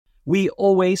We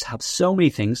always have so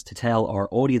many things to tell our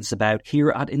audience about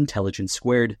here at Intelligence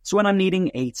Squared, so when I'm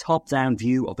needing a top-down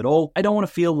view of it all, I don't want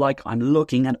to feel like I'm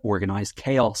looking at organised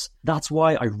chaos. That's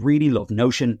why I really love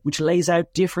Notion, which lays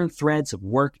out different threads of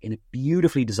work in a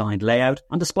beautifully designed layout,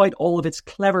 and despite all of its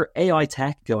clever AI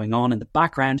tech going on in the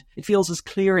background, it feels as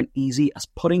clear and easy as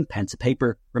putting pen to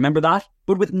paper. Remember that?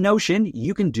 But with Notion,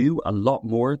 you can do a lot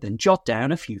more than jot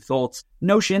down a few thoughts.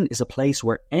 Notion is a place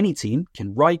where any team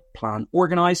can write, plan,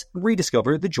 organise, and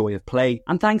rediscover the joy of play.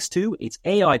 And thanks to its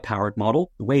AI-powered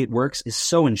model, the way it works is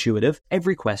so intuitive,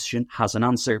 every question has an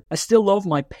answer. I still love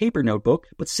my paper notebook,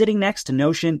 but sitting next to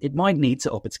Notion, it might need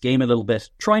to up its game a little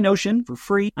bit. Try Notion for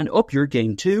free and up your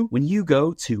game too when you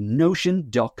go to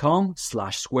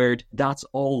notion.com/squared. That's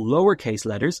all lowercase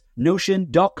letters,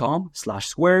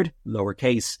 notion.com/squared,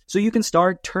 lowercase. So you can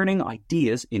start turning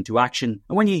ideas into action.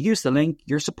 And when you use the link,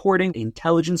 you're supporting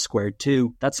Intelligence Squared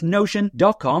too. That's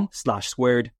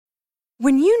notion.com/squared.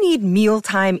 When you need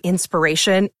mealtime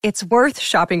inspiration, it's worth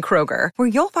shopping Kroger, where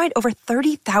you'll find over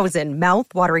 30,000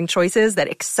 mouth-watering choices that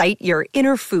excite your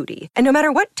inner foodie. And no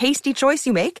matter what tasty choice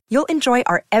you make, you'll enjoy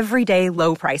our everyday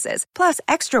low prices, plus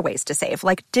extra ways to save,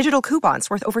 like digital coupons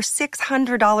worth over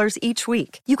 $600 each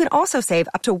week. You can also save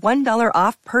up to $1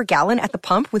 off per gallon at the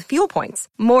pump with fuel points.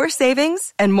 More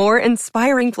savings and more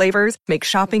inspiring flavors make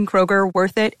shopping Kroger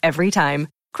worth it every time.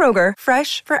 Kroger,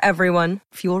 fresh for everyone.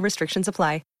 Fuel restrictions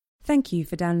apply. Thank you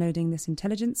for downloading this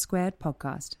Intelligence Squared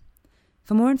podcast.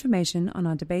 For more information on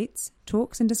our debates,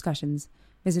 talks and discussions,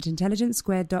 visit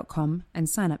intelligencesquared.com and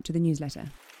sign up to the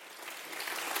newsletter.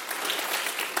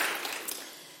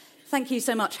 Thank you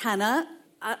so much, Hannah.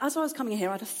 As I was coming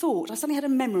here, I suddenly had a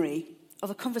memory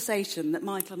of a conversation that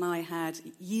Michael and I had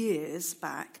years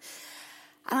back.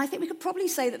 And I think we could probably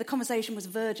say that the conversation was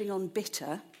verging on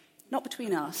bitter. Not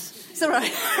between us. It's all right.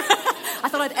 I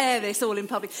thought I'd air this all in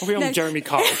public. Are we on the Jeremy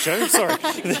Kyle show? Sorry.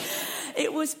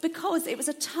 It was because it was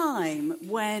a time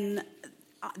when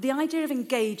the idea of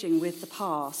engaging with the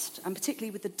past, and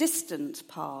particularly with the distant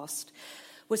past,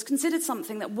 was considered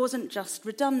something that wasn't just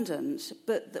redundant,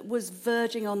 but that was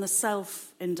verging on the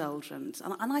self-indulgent.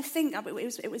 And I think it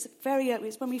was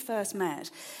when we first met.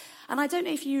 And I don't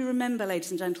know if you remember,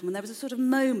 ladies and gentlemen, there was a sort of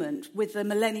moment with the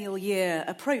millennial year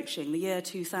approaching, the year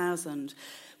 2000,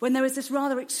 when there was this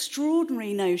rather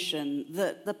extraordinary notion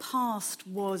that the past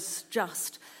was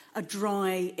just a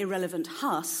dry, irrelevant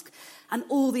husk, and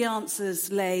all the answers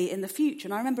lay in the future.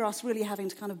 And I remember us really having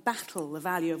to kind of battle the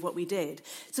value of what we did.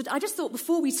 So I just thought,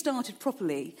 before we started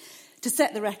properly, to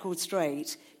set the record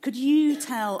straight, could you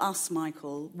tell us,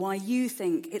 Michael, why you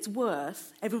think it's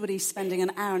worth everybody spending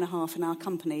an hour and a half in our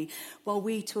company while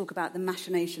we talk about the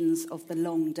machinations of the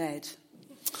long dead?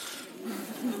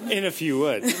 In a few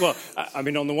words. Well, I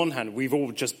mean, on the one hand, we've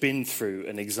all just been through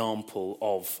an example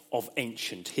of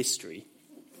ancient history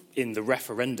in the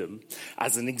referendum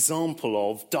as an example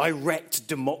of direct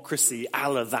democracy a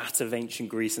la that of ancient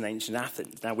Greece and ancient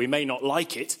Athens. Now, we may not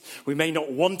like it, we may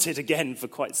not want it again for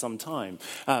quite some time,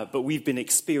 but we've been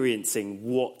experiencing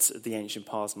what the ancient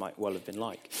past might well have been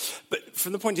like. But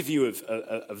from the point of view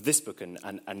of this book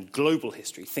and global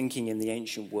history, thinking in the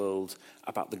ancient world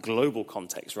about the global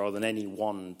context rather than any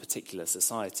one particular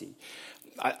society,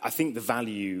 I think the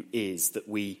value is that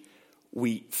we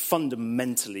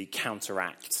fundamentally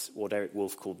counteract what Eric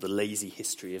Wolf called the lazy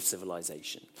history of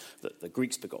civilization. That the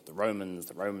Greeks begot the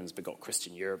Romans begot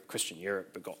Christian Europe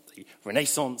begot the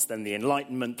Renaissance, then the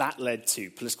Enlightenment. That led to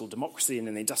political democracy and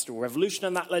then the Industrial Revolution,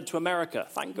 and that led to America.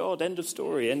 Thank God, end of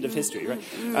story, end of history. Right?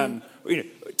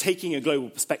 Taking a global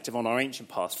perspective on our ancient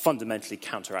past fundamentally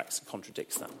counteracts and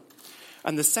contradicts that.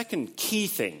 And the second key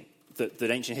thing that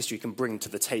ancient history can bring to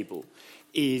the table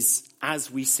is, as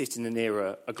we sit in an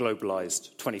era, a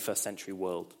globalized 21st century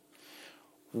world,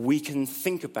 we can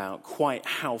think about quite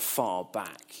how far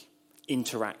back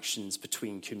interactions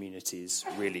between communities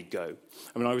really go.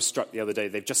 I mean, I was struck the other day,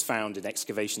 they've just found in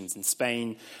excavations in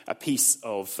Spain a piece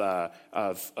of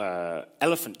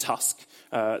elephant tusk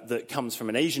that comes from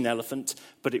an Asian elephant,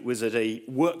 but it was at a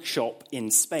workshop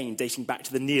in Spain dating back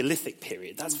to the Neolithic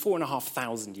period. That's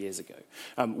 4,500 years ago.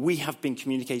 We have been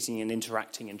communicating and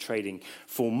interacting and trading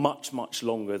for much, much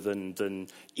longer than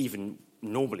even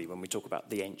normally when we talk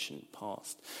about the ancient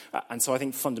past. And so I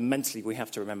think fundamentally we have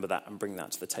to remember that and bring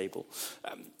that to the table.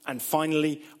 And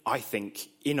finally, I think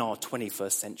in our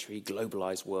 21st century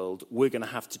globalized world, we're going to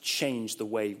have to change the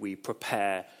way we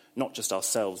prepare not just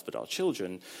ourselves but our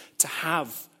children to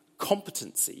have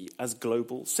competency as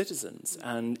global citizens.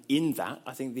 And in that,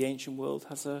 I think the ancient world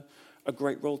has a a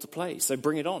great role to play. So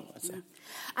bring it on, I'd say. Yeah.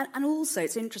 And also,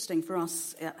 it's interesting for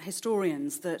us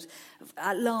historians that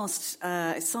at last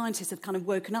scientists have kind of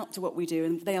woken up to what we do,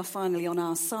 and they are finally on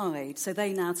our side. So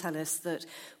they now tell us that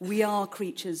we are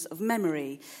creatures of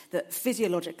memory, that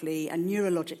physiologically and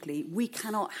neurologically we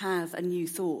cannot have a new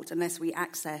thought unless we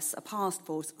access a past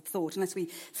thought, unless we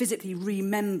physically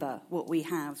remember what we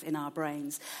have in our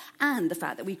brains. And the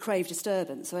fact that we crave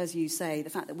disturbance. So as you say, the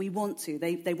fact that we want to,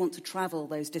 they want to travel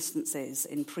those distances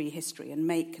in prehistory and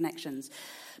make connections.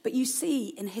 But you see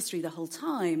in history the whole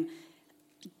time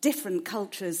different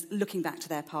cultures looking back to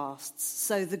their pasts.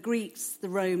 So the Greeks, the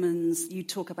Romans, you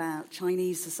talk about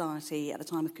Chinese society at the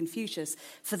time of Confucius.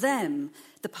 For them,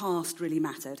 the past really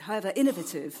mattered. However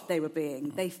innovative they were being,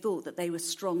 they thought that they were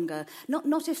stronger,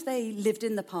 not if they lived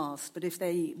in the past, but if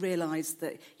they realised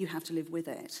that you have to live with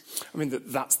it. I mean,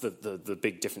 that's the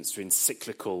big difference between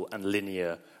cyclical and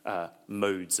linear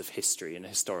modes of history and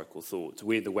historical thought.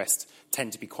 We in the West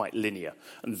tend to be quite linear,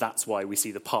 and that's why we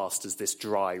see the past as this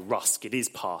dry rusk. It is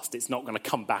past. It's not going to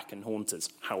come back and haunt us,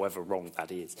 however wrong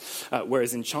that is.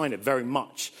 Whereas in China, very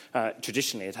much,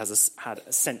 traditionally, it has had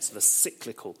a sense of a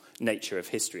cyclical nature of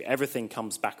history. Everything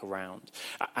comes back around.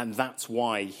 And that's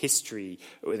why history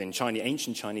within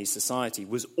ancient Chinese society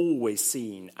was always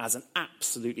seen as an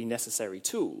absolutely necessary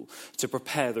tool to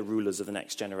prepare the rulers of the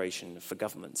next generation for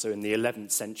government. So in the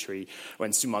 11th century,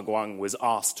 when Sima Guang was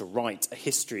asked to write a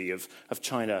history of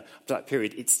China for that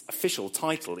period, its official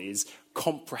title is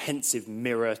Comprehensive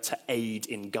Mirror to Aid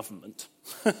in Government.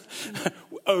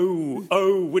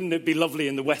 Wouldn't it be lovely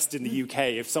in the West, in the UK,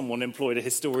 if someone employed a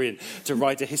historian to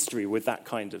write a history with that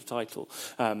kind of title?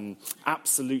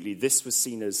 Absolutely, this was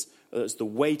seen as the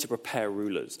way to prepare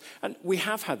rulers. And we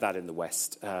have had that in the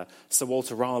West. Sir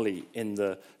Walter Raleigh in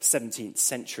the 17th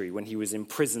century, when he was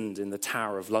imprisoned in the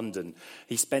Tower of London,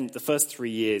 he spent the first 3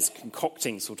 years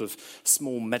concocting sort of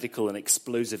small medical and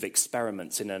explosive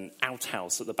experiments in an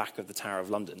outhouse at the back of the Tower of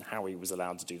London. How he was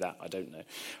allowed to do that, I don't know.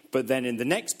 But then in the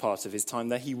next part of his time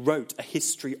there, he wrote a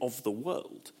history of the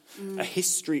world. A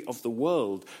history of the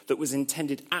world that was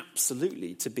intended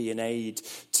absolutely to be an aid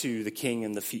to the king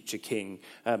and the future king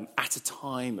at a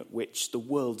time at which the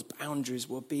world's boundaries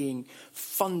were being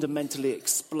fundamentally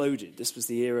exploded. This was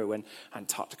the era when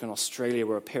Antarctica and Australia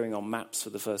were appearing on maps for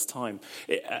the first time.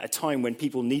 At a time when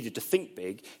people needed to think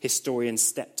big, historians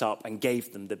stepped up and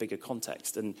gave them the bigger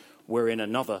context. And we're in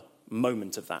another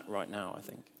moment of that right now, I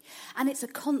think. And it's a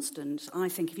constant, I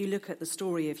think, if you look at the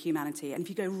story of humanity, and if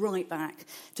you go right back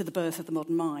to the birth of the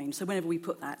modern mind, so whenever we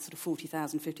put that sort of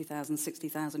 40,000, 50,000,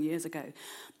 60,000 years ago,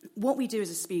 what we do as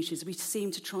a species, we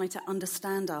seem to try to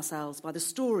understand ourselves by the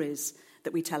stories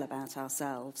that we tell about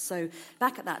ourselves. So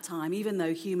back at that time, even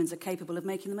though humans are capable of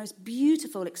making the most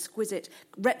beautiful, exquisite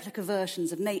replica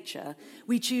versions of nature,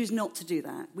 we choose not to do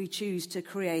that. We choose to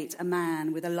create a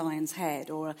man with a lion's head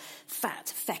or a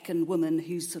fat, fecund woman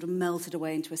who's sort of melted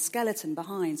away into a skeleton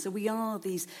behind. So we are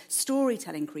these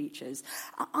storytelling creatures.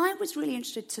 I was really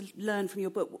interested to learn from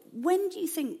your book, when do you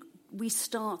think we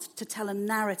start to tell a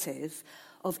narrative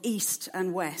of East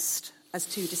and West as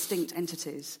two distinct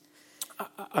entities?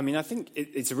 I mean, I think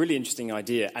it's a really interesting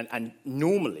idea. And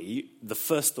normally, the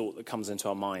first thought that comes into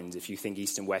our minds, if you think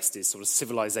East and West, is sort of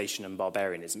civilization and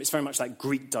barbarianism. It's very much that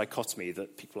Greek dichotomy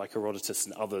that people like Herodotus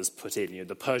and others put in. You know,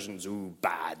 the Persians,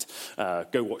 bad.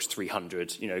 Go watch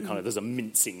 300. You know, kind of there's a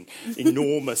mincing,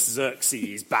 enormous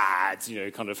Xerxes, bad. You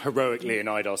know, kind of heroic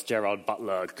Leonidas, Gerard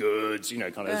Butler, good. You know,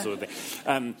 kind of sort of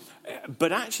thing.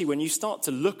 But actually, when you start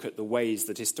to look at the ways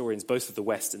that historians, both of the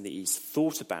West and the East,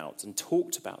 thought about and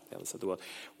talked about the other side of the world,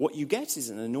 what you get is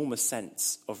an enormous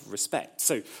sense of respect.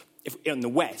 So if, in the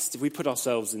West, if we put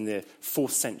ourselves in the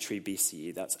 4th century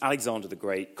BCE, that's Alexander the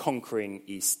Great conquering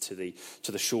east to the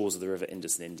shores of the river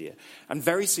Indus in India. And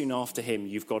very soon after him,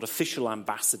 you've got official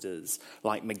ambassadors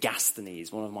like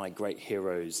Megasthenes, one of my great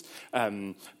heroes,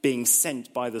 being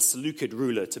sent by the Seleucid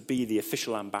ruler to be the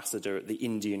official ambassador at the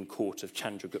Indian court of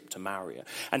Chandragupta Maurya.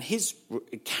 And his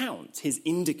account, his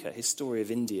Indica, his story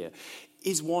of India,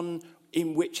 is one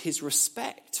in which his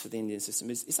respect for the Indian system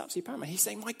is absolutely paramount. He's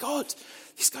saying, my God,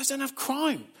 these guys don't have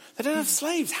crime. They don't have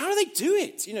slaves. How do they do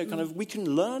it? You know, kind of, we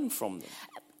can learn from them.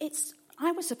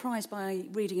 I was surprised by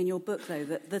reading in your book, though,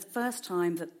 that the first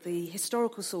time that the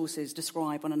historical sources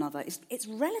describe one another, it's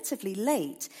relatively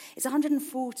late. It's around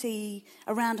 140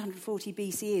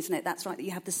 BCE, isn't it? That's right, that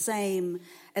you have the same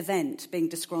event being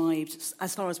described,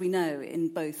 as far as we know, in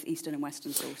both Eastern and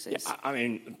Western sources. Yeah, I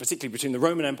mean, particularly between the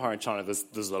Roman Empire and China,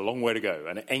 there's a long way to go,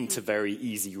 and it ain't a very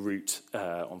easy route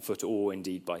on foot or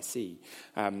indeed by sea.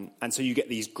 And so you get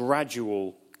these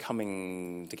gradual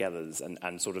coming togethers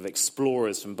and sort of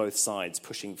explorers from both sides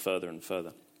pushing further and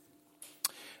further.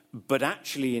 But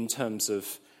actually, in terms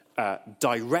of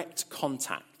direct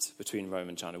contact between Rome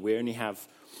and China, we only have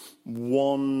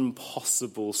one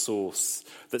possible source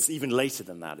that's even later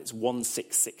than that. It's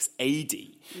 166 AD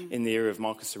in the era of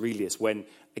Marcus Aurelius, when,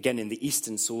 again, in the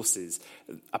Eastern sources,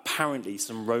 apparently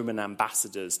some Roman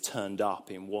ambassadors turned up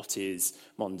in what is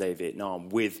modern-day Vietnam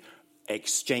with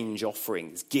exchange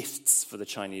offerings, gifts for the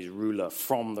Chinese ruler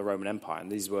from the Roman Empire.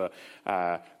 And these were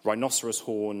rhinoceros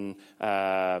horn,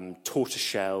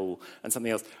 tortoiseshell, and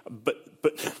something else.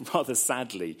 But rather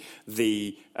sadly,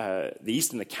 the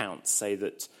Eastern accounts say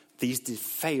that these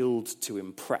failed to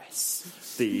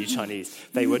impress the Chinese.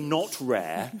 They were not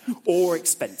rare or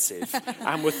expensive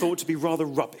and were thought to be rather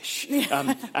rubbish.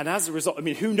 And as a result, I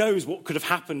mean, who knows what could have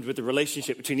happened with the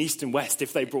relationship between East and West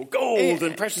if they brought gold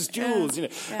and precious jewels, you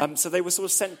know. So they were sort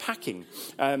of sent packing.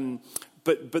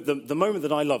 But the moment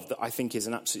that I love, that I think is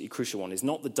an absolutely crucial one, is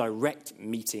not the direct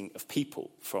meeting of people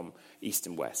from East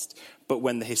and West, but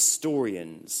when the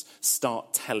historians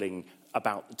start talking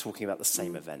about the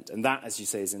same event. And that, as you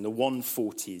say, is in the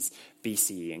 140s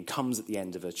BCE and comes at the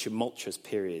end of a tumultuous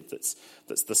period that's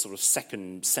the sort of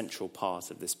second central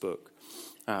part of this book.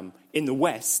 In the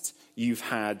West, you've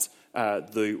had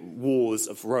the wars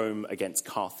of Rome against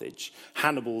Carthage.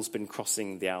 Hannibal's been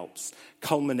crossing the Alps,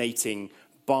 culminating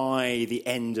by the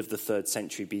end of the 3rd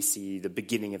century BCE, the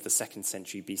beginning of the 2nd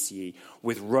century BCE,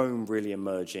 with Rome really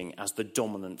emerging as the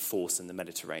dominant force in the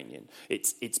Mediterranean.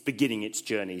 It's beginning its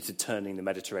journey to turning the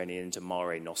Mediterranean into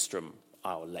Mare Nostrum,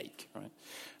 our lake.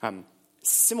 Right?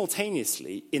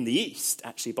 Simultaneously, in the east,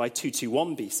 actually by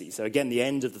 221 BC, so again the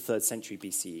end of the 3rd century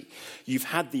BCE, you've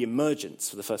had the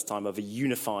emergence for the first time of a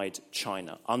unified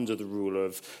China under the rule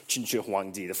of Qin Shi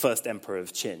Huangdi, the first emperor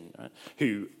of Qin, right?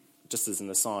 Who, just as an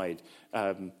aside,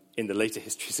 in the later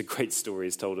histories, a great story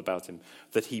is told about him,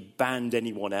 that he banned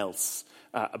anyone else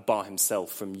bar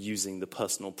himself from using the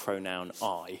personal pronoun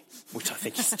I, which I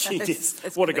think is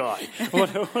genius. What a guy.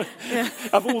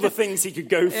 Of all the things he could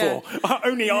go for,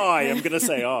 only I am going to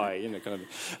say I, you know, kind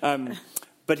of.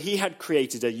 But he had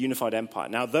created a unified empire.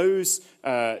 Now, those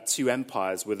two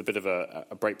empires, with a bit of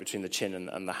a break between the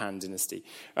Qin and the Han dynasty,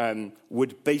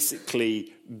 would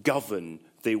basically govern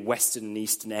the western and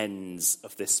eastern ends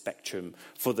of this spectrum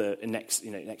for the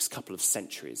next couple of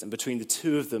centuries. And between the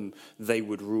two of them, they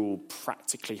would rule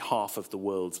practically half of the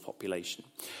world's population.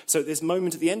 So at this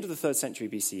moment, at the end of the 3rd century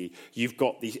BCE, you've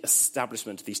got the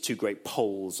establishment of these two great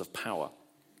poles of power.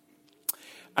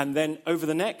 And then over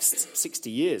the next 60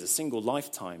 years, a single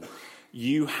lifetime,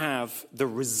 you have the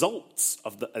results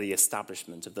of the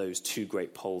establishment of those two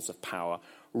great poles of power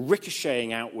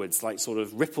ricocheting outwards like sort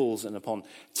of ripples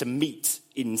to meet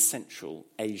in Central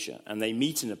Asia. And they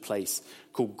meet in a place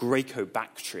called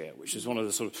Greco-Bactria, which is one of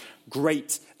the sort of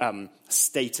great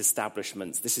state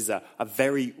establishments. This is a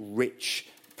very rich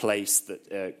place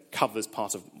that covers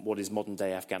part of what is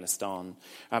modern-day Afghanistan,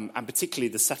 and particularly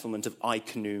the settlement of Ai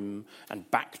Khanoum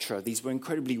and Bactra. These were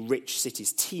incredibly rich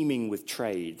cities teeming with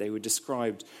trade. They were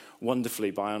described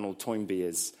wonderfully by Arnold Toynbee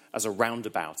as a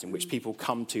roundabout in which people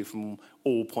come to from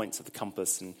all points of the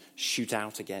compass and shoot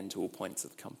out again to all points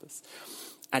of the compass.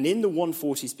 And in the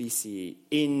 140s BCE,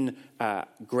 in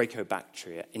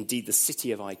Greco-Bactria, indeed the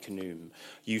city of Ai Khanoum,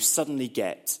 you suddenly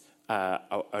get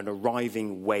an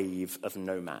arriving wave of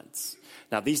nomads.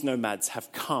 Now, these nomads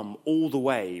have come all the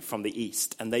way from the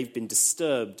east, and they've been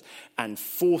disturbed and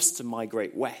forced to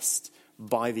migrate west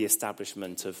by the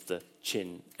establishment of the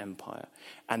Qin Empire.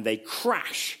 And they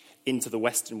crash into the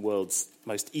Western world's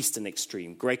most eastern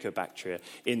extreme, Greco-Bactria,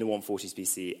 in the 140s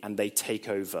BC, and they take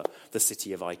over the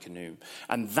city of Ai Khanoum.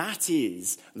 And that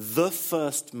is the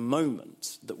first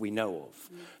moment that we know of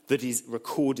that is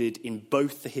recorded in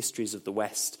both the histories of the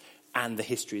West and the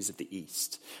histories of the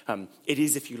East. It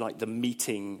is, if you like, the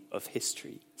meeting of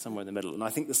history, somewhere in the middle. And I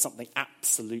think there's something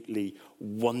absolutely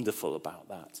wonderful about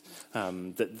that,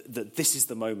 that this is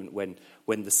the moment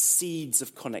when the seeds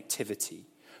of connectivity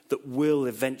that will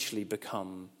eventually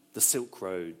become the Silk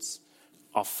Roads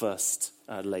are first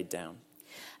laid down.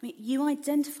 I mean, you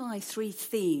identify three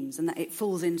themes, and that it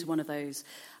falls into one of those,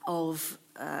 of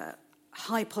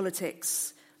high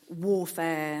politics,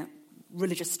 warfare,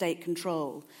 religious state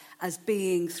control, as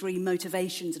being three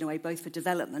motivations, in a way, both for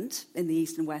development in the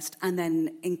East and West, and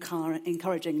then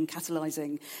encouraging and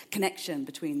catalysing connection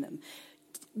between them.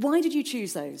 Why did you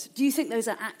choose those? Do you think those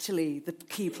are actually the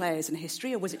key players in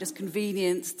history, or was it just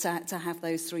convenient to have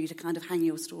those three to kind of hang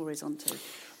your stories onto?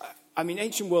 I mean,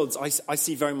 Ancient Worlds I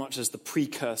see very much as the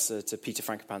precursor to Peter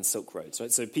Frankopan's Silk Roads.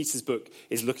 Right? So Peter's book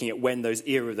is looking at when those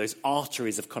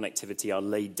arteries of connectivity are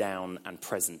laid down and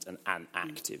present and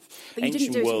active. But you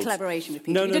didn't do it in collaboration with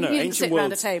Peter. No. You didn't Ancient sit Worlds,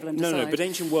 around a table and decide. No, but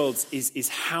Ancient Worlds is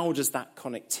how does that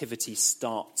connectivity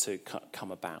start to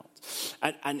come about?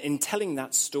 And in telling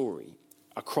that story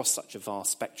across such a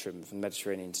vast spectrum from the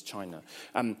Mediterranean to China,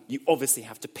 you obviously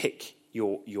have to pick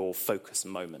your focus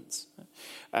moments.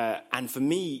 And for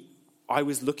me, I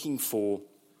was looking for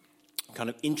kind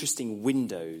of interesting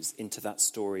windows into that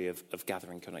story of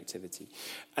gathering connectivity.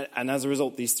 And as a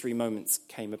result, these three moments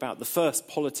came about. The first,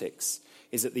 politics,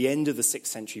 is at the end of the 6th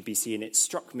century BC, and it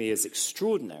struck me as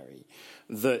extraordinary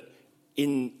that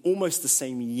in almost the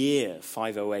same year,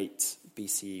 508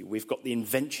 BCE, we've got the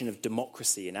invention of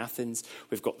democracy in Athens,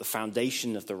 we've got the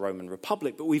foundation of the Roman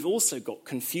Republic, but we've also got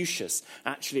Confucius,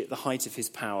 actually at the height of his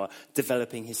power,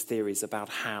 developing his theories about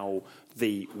how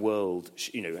the world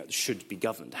should be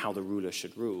governed, how the ruler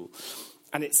should rule.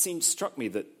 And it struck me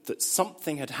that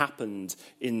something had happened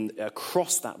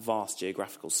across that vast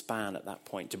geographical span at that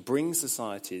point to bring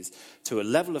societies to a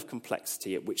level of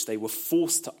complexity at which they were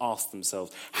forced to ask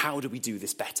themselves, how do we do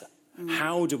this better?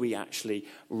 How do we actually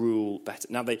rule better?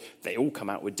 Now, they all come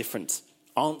out with different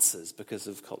answers because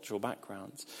of cultural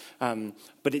backgrounds.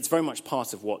 But it's very much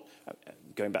part of what,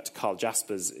 going back to Karl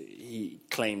Jaspers, he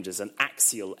claimed as an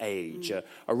axial age, a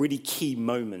really key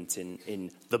moment in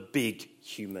the big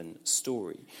human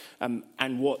story.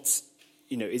 And what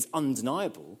is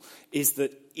undeniable is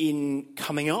that in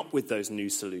coming up with those new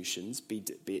solutions, be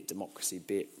it democracy,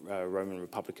 be it Roman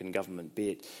Republican government,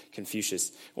 be it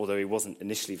Confucius, although he wasn't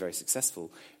initially very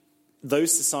successful,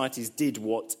 those societies did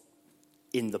what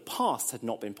in the past had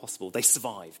not been possible. They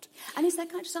survived. And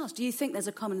can I just ask, do you think there's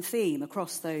a common theme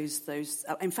across those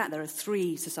in fact, there are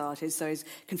three societies, so is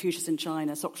Confucius in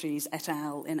China, Socrates et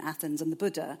al. In Athens, and the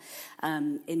Buddha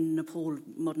in Nepal,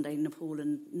 modern-day Nepal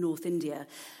and North India.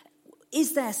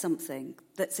 Is there something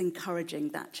that's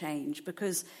encouraging that change?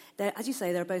 Because, as you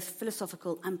say, there are both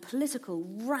philosophical and political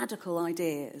radical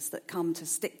ideas that come to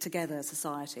stick together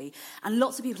society. And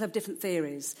lots of people have different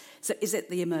theories. So is it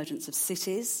the emergence of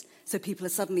cities? So people are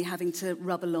suddenly having to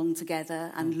rub along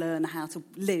together and learn how to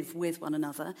live with one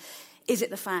another. Is it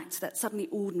the fact that suddenly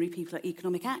ordinary people are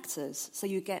economic actors? So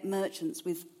you get merchants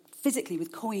physically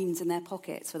with coins in their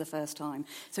pockets for the first time.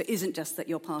 So it isn't just that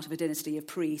you're part of a dynasty of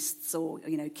priests or,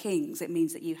 kings. It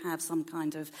means that you have some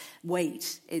kind of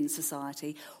weight in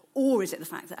society. Or is it the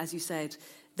fact that, as you said,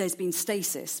 there's been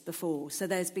stasis before, so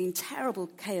there's been terrible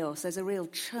chaos, there's a real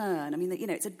churn. I mean,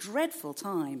 it's a dreadful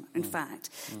time, in fact,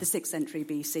 the 6th century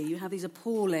BC. You have these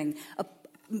appalling...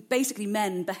 basically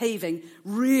men behaving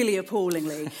really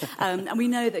appallingly. And we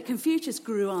know that Confucius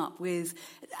grew up with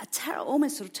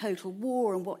almost sort of total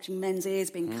war and watching men's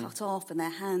ears being cut off and their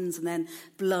hands and then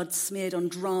blood smeared on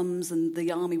drums, and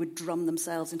the army would drum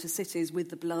themselves into cities with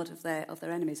the blood of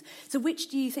their enemies. So which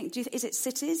do you think? Is it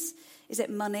cities? Is it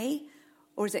money?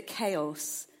 Or is it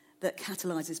chaos that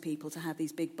catalyses people to have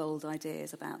these big, bold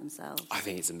ideas about themselves? I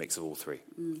think it's a mix of all three.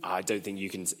 I don't think you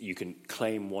can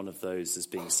claim one of those as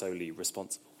being solely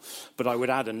responsible. But I would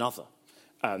add another,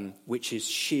 which is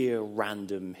sheer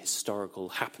random historical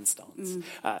happenstance.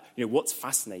 What's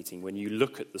fascinating when you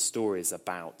look at the stories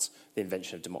about the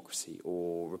invention of democracy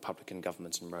or Republican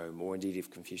government in Rome, or indeed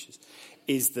of Confucius,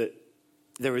 is that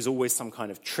there is always some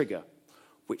kind of trigger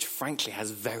which frankly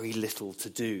has very little to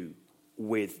do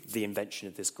with the invention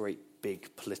of this great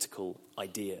big political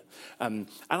idea. And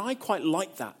I quite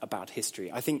like that about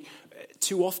history. I think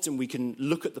too often we can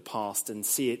look at the past and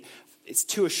see it's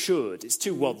too assured, it's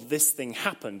too, well, this thing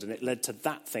happened and it led to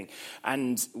that thing.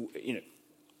 And,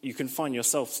 you can find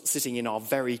yourself sitting in our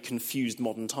very confused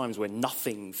modern times where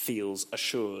nothing feels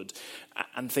assured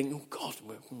and think, oh, God,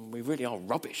 we really are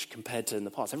rubbish compared to in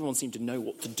the past. Everyone seemed to know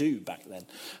what to do back then.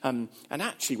 And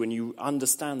actually, when you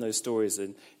understand those stories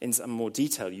in some more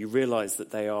detail, you realise that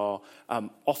they are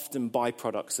often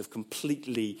byproducts of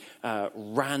completely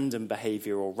random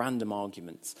behaviour or random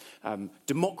arguments.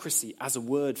 Democracy as a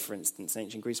word, for instance, in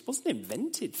ancient Greece, wasn't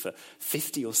invented for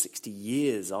 50 or 60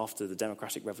 years after the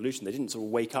democratic revolution. They didn't sort of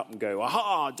wake up and go,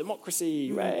 aha, democracy,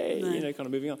 hooray, kind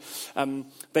of moving on.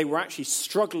 They were actually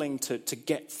struggling to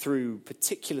get through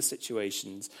particular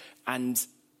situations, and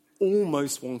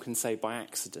almost one can say by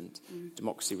accident,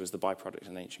 democracy was the byproduct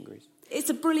in ancient Greece. It's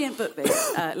a brilliant book,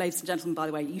 this, ladies and gentlemen, by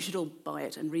the way. You should all buy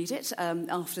it and read it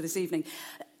after this evening.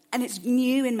 And it's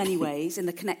new in many ways in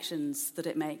the connections that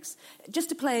it makes. Just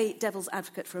to play devil's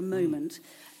advocate for a moment,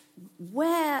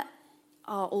 where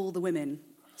are all the women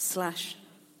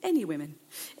 / any women.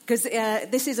 Because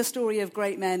this is a story of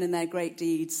great men and their great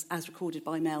deeds as recorded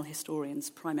by male historians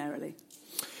primarily.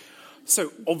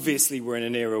 So obviously we're in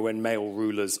an era when male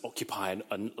rulers occupy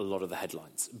a lot of the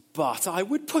headlines. But I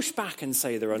would push back and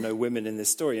say there are no women in this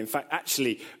story. In fact,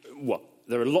 actually,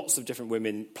 there are lots of different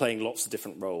women playing lots of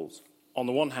different roles. On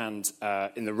the one hand,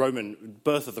 in the Roman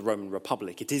birth of the Roman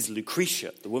Republic, it is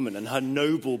Lucretia, the woman, and her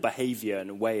noble behaviour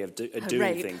and way of doing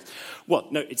rape. things. Well,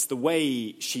 no, it's the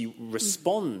way she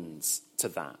responds to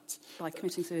that. By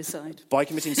committing suicide. By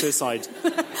committing suicide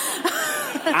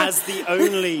as the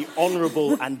only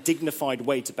honourable and dignified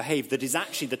way to behave that is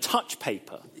actually the touch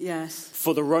paper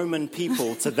for the Roman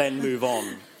people to then move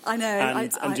on. I know.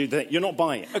 And do the thing. You're not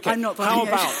buying it. Okay. I'm not buying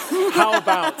it. How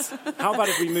about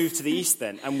if we move to the east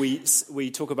then and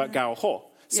we talk about Gao Ho,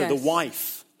 so the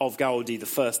wife of Gao Di, the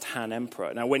first Han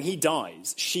emperor. Now, when he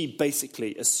dies, she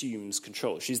basically assumes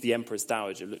control. She's the Empress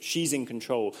Dowager. Look, she's in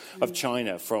control of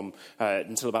China from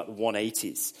until about the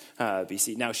 180s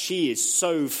BC. Now, she is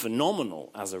so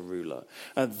phenomenal as a ruler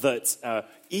that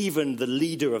even the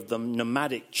leader of the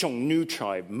nomadic Qiongnu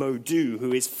tribe, Mo Du,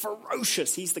 who is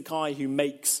ferocious, he's the guy who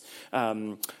makes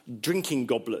drinking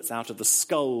goblets out of the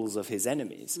skulls of his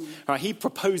enemies. He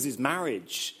proposes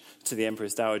marriage to the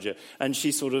Empress Dowager, and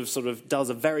she sort of does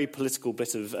a very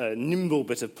nimble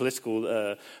bit of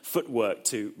political footwork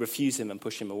to refuse him and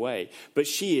push him away. But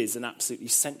she is an absolutely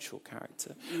central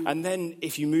character. And then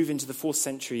if you move into the 4th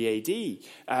century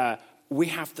AD, we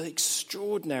have the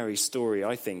extraordinary story,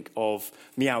 I think, of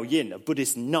Miao Yin, a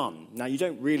Buddhist nun. Now, you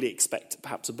don't really expect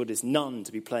perhaps a Buddhist nun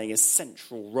to be playing a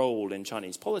central role in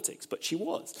Chinese politics, but she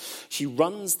was. She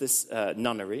runs this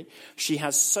nunnery. She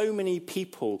has so many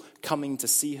people coming to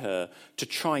see her to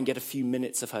try and get a few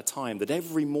minutes of her time that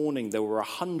every morning there were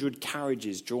 100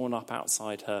 carriages drawn up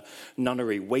outside her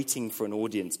nunnery waiting for an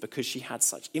audience because she had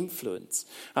such influence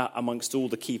amongst all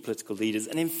the key political leaders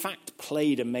and in fact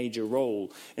played a major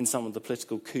role in some of the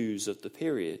political coups of the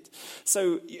period.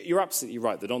 So you're absolutely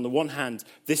right that on the one hand,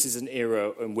 this is an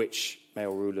era in which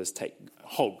male rulers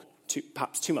hog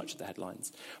perhaps too much of the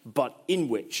headlines, but in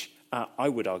which I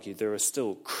would argue there are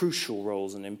still crucial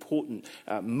roles and important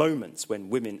moments when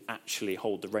women actually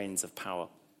hold the reins of power.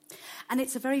 And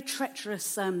it's a very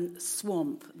treacherous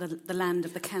swamp, the land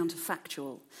of the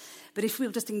counterfactual. But if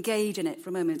we'll just engage in it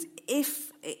for a moment,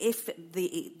 if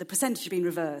the percentage had been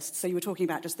reversed, so you were talking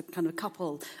about just the kind of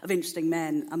couple of interesting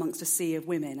men amongst a sea of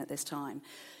women at this time,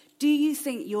 do you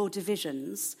think your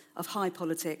divisions of high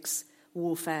politics,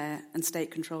 warfare and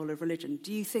state control of religion,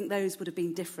 do you think those would have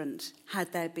been different had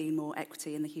there been more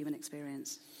equity in the human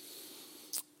experience?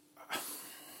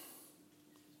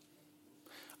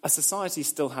 A society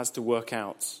still has to work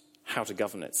out how to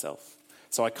govern itself.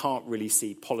 So I can't really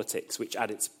see politics, which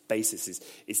at its basis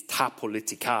is ta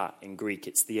politika in Greek.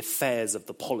 It's the affairs of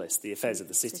the polis, the affairs of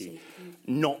the city,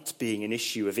 not being an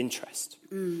issue of interest.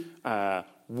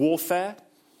 Warfare,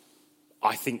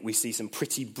 I think we see some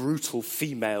pretty brutal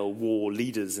female war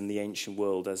leaders in the ancient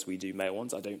world as we do male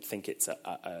ones. I don't think it's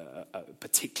a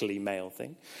particularly male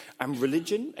thing. And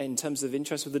religion, in terms of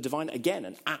interest with the divine, again,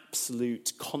 an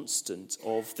absolute constant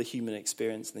of the human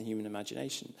experience and the human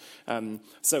imagination.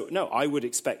 So, no, I would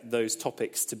expect those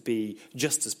topics to be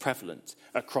just as prevalent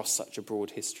across such a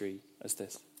broad history as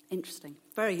this. Interesting,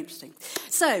 very interesting.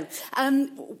 So,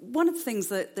 one of the things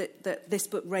that this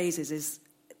book raises is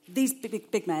these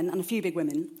big men and a few big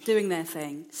women doing their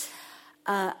thing.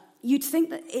 You'd think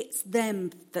that it's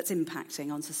them that's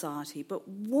impacting on society, but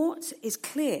what is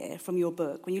clear from your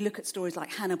book, when you look at stories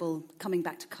like Hannibal coming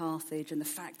back to Carthage and the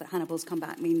fact that Hannibal's come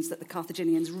back means that the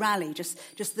Carthaginians rally, just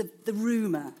the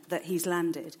rumour that he's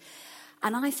landed.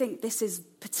 And I think this is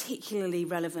particularly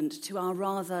relevant to our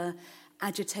rather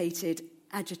agitating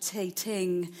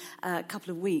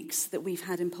couple of weeks that we've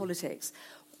had in politics.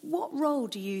 What role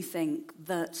do you think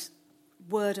that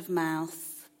word of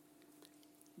mouth,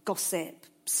 gossip,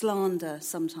 slander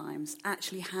sometimes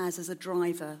actually has as a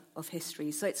driver of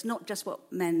history? So it's not just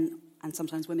what men and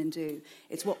sometimes women do,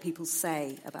 it's what people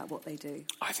say about what they do.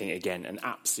 I think, again, an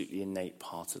absolutely innate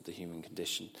part of the human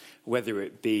condition, whether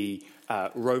it be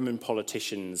Roman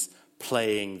politicians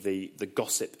playing the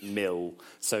gossip mill.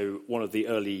 So one of the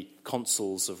early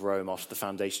consuls of Rome after the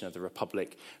foundation of the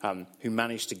Republic, who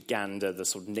managed to gander the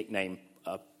sort of nickname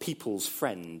People's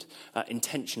Friend,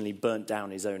 intentionally burnt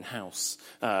down his own house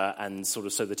and sort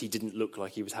of so that he didn't look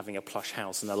like he was having a plush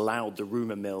house and allowed the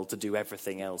rumour mill to do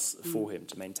everything else for him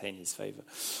to maintain his favour.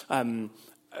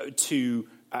 To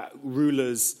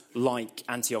rulers like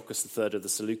Antiochus III of the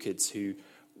Seleucids, who,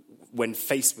 when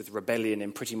faced with rebellion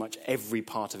in pretty much every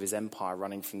part of his empire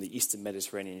running from the eastern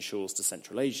Mediterranean shores to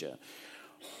Central Asia,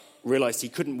 realised he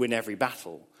couldn't win every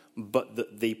battle, but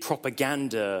that the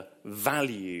propaganda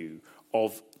value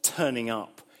of turning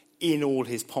up in all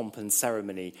his pomp and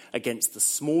ceremony against the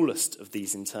smallest of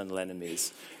these internal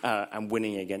enemies and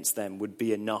winning against them would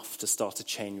be enough to start a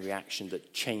chain reaction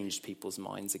that changed people's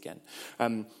minds again.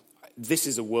 This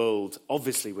is a world,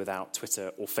 obviously, without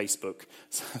Twitter or Facebook,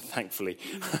 thankfully,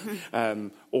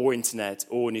 or internet,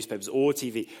 or newspapers, or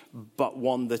TV, but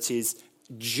one that is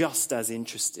just as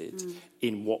interested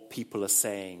in what people are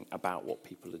saying about what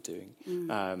people are doing,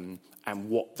 and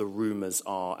what the rumours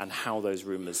are and how those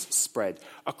rumours spread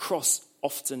across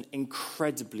often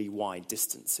incredibly wide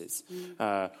distances,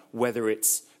 whether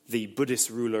it's the Buddhist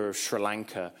ruler of Sri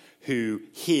Lanka who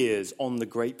hears on the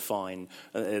grapevine,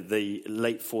 the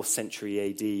late 4th century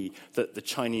AD, that the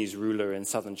Chinese ruler in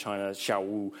southern China, Xiao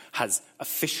Wu, has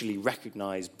officially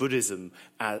recognized Buddhism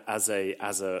as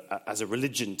a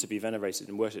religion to be venerated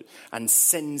and worshipped, and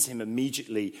sends him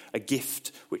immediately a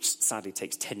gift, which sadly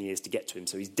takes 10 years to get to him,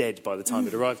 so he's dead by the time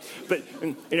it arrives. But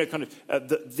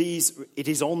it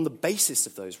is on the basis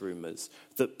of those rumors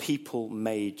that people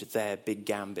made their big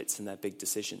gambits and their big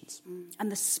decisions.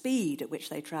 And the speed at which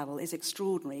they travel is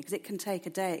extraordinary, because it can take a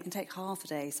day, it can take half a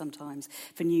day sometimes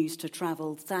for news to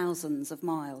travel thousands of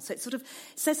miles. So it sort of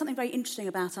says something very interesting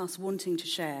about us wanting to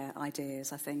share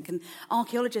ideas, I think. And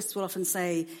archaeologists will often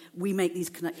say we make these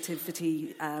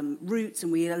connectivity routes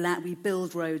and we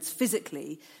build roads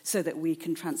physically so that we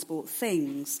can transport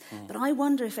things. But I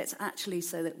wonder if it's actually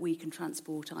so that we can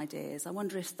transport ideas. I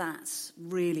wonder if that's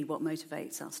really what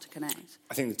motivates us to connect.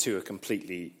 I think the two are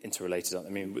completely interrelated. I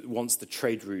mean, once the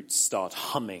trade routes start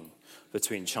humming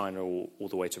between China all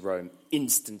the way to Rome,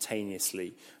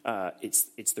 instantaneously,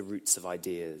 it's the roots of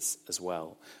ideas as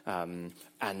well.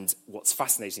 And what's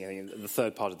fascinating, I think, in the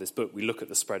third part of this book, we look at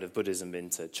the spread of Buddhism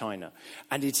into China.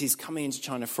 And it is coming into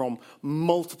China from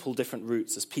multiple different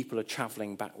routes as people are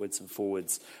travelling backwards and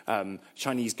forwards.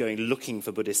 Chinese going looking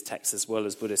for Buddhist texts, as well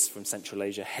as Buddhists from Central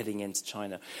Asia heading into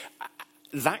China.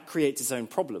 That creates its own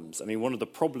problems. I mean, one of the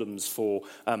problems for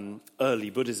early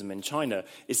Buddhism in China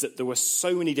is that there were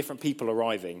so many different people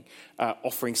arriving,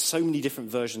 offering so many different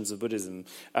versions of Buddhism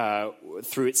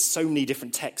through so many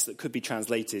different texts that could be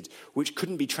translated, which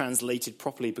couldn't be translated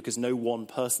properly because no one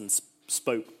person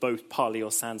spoke both Pali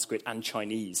or Sanskrit and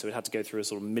Chinese, so it had to go through a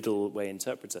sort of middle way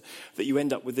interpreter, that you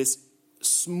end up with this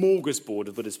smorgasbord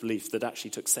of Buddhist belief that actually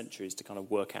took centuries to kind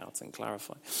of work out and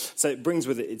clarify. So it brings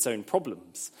with it its own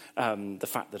problems, the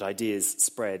fact that ideas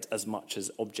spread as much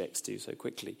as objects do so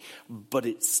quickly. But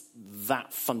it's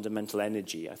that fundamental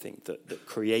energy, I think, that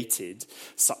created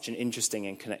such an interesting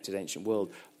and connected ancient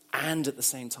world, and at the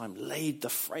same time laid the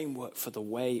framework for the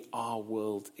way our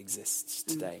world exists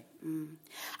today.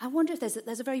 I wonder if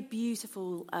there's a very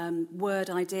beautiful word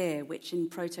idea, which in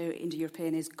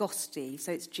Proto-Indo-European is gosti,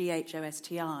 so it's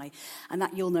Ghosti, and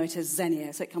that you'll know it as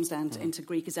Xenia, so it comes down into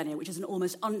Greek as Xenia, which is an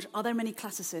almost... Are there many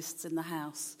classicists in the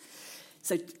house?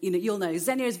 So, you'll know,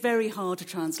 Xenia is very hard to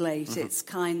translate. It's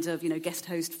kind of,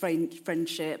 guest-host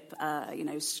friendship,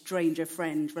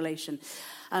 stranger-friend relation.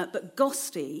 But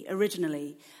Gosti,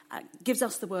 originally, gives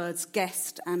us the words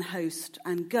guest and host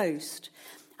and ghost.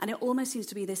 And it almost seems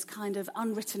to be this kind of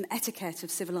unwritten etiquette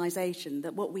of civilization,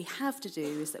 that what we have to do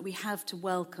is that we have to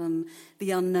welcome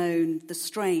the unknown, the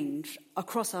strange,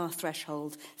 across our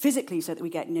threshold, physically so that we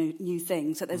get new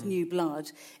things, so there's new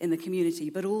blood in the community,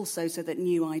 but also so that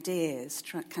new ideas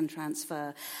can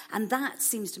transfer. And that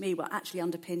seems to me what actually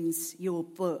underpins your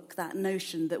book, that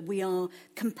notion that we are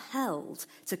compelled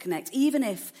to connect. Even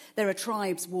if there are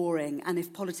tribes warring and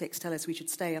if politics tell us we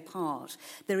should stay apart,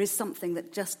 there is something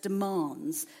that just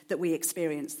demands that we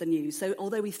experience the new. So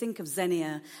although we think of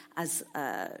Xenia as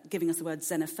giving us the word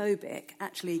xenophobic,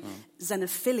 actually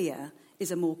xenophilia is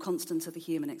a more constant of the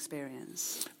human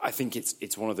experience. I think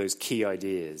it's one of those key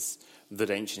ideas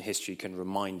that ancient history can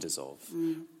remind us of,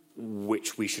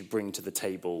 which we should bring to the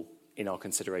table in our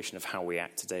consideration of how we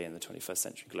act today in the 21st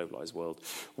century globalized world.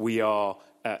 We are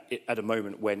at a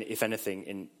moment when, if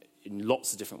anything, in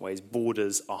lots of different ways,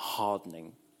 borders are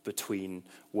hardening between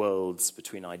worlds,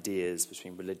 between ideas,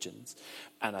 between religions.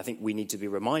 And I think we need to be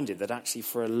reminded that actually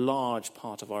for a large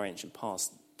part of our ancient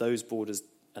past, those borders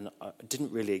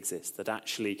didn't really exist, that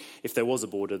actually, if there was a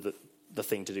border, that the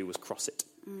thing to do was cross it.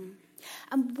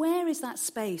 And where is that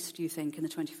space, do you think, in the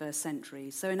 21st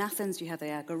century? So in Athens, you have the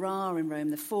Agora, in Rome,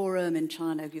 the Forum, in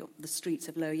China, the streets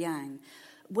of Luoyang.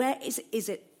 Where is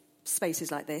it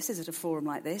spaces like this? Is it a forum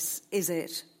like this? Is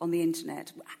it on the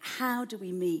internet? How do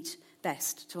we meet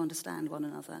best to understand one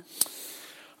another?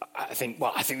 I think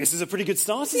this is a pretty good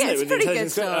start, isn't it? It's a pretty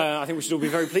good start. I think we should all be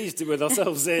very pleased with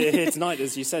ourselves here tonight,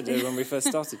 as you said when we first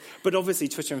started. But obviously,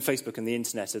 Twitter and Facebook and the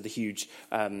internet are the huge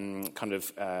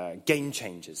game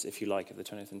changers, if you like, of the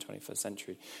 20th and 21st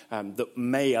century that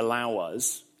may allow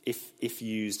us, if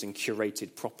used and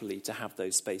curated properly, to have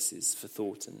those spaces for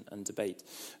thought and debate.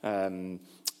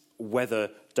 Whether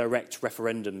direct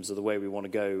referendums are the way we want to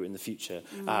go in the future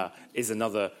is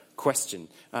another question.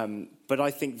 But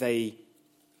I think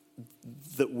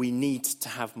that we need to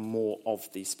have more of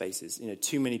these spaces.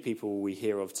 Too many people we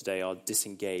hear of today are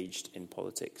disengaged in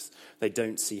politics. They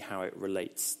don't see how it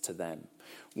relates to them.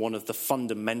 One of the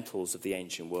fundamentals of the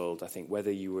ancient world, I think,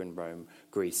 whether you were in Rome,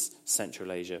 Greece,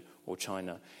 Central Asia, or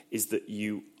China, is that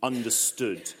you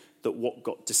understood that what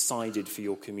got decided for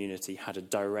your community had a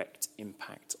direct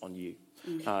impact on you.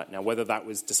 Now, whether that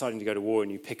was deciding to go to war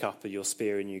and you pick up your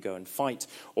spear and you go and fight,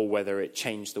 or whether it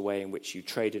changed the way in which you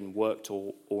traded and worked,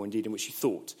 or indeed in which you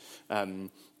thought,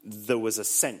 there was a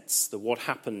sense that what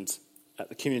happened at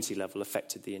the community level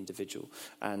affected the individual.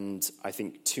 And I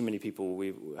think too many people,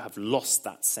 we have lost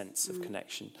that sense of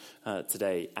connection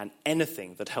today. And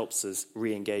anything that helps us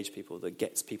re-engage people, that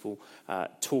gets people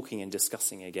talking and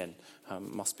discussing again,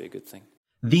 must be a good thing.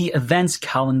 The events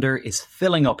calendar is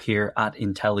filling up here at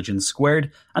Intelligence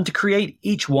Squared, and to create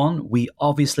each one, we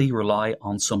obviously rely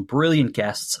on some brilliant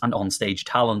guests and onstage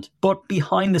talent. But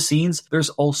behind the scenes, there's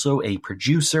also a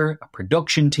producer, a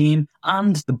production team,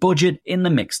 and the budget in the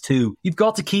mix too. You've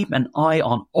got to keep an eye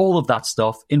on all of that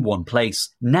stuff in one place.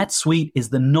 NetSuite is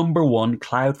the #1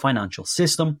 cloud financial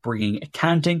system, bringing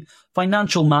accounting,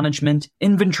 financial management,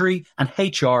 inventory, and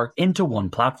HR into one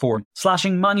platform,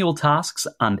 slashing manual tasks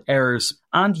and errors.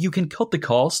 And you can cut the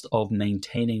cost of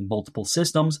maintaining multiple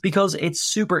systems because it's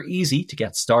super easy to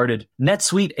get started.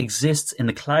 NetSuite exists in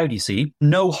the cloud, you see,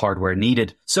 no hardware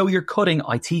needed, so you're cutting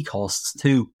IT costs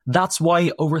too. That's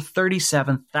why over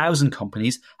 37,000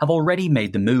 companies have already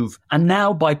made the move. And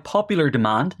now, by popular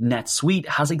demand, NetSuite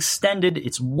has extended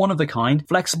its one-of-a-kind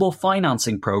flexible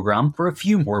financing program for a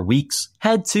few more weeks.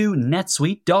 Head to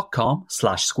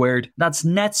netsuite.com/squared. That's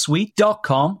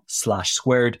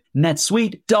netsuite.com/squared.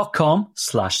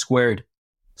 netsuite.com/squared.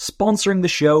 Sponsoring the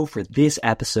show for this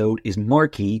episode is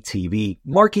Marquee TV.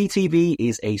 Marquee TV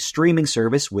is a streaming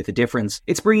service with a difference.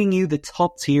 It's bringing you the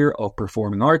top tier of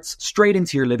performing arts straight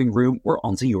into your living room or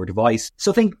onto your device.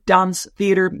 So think dance,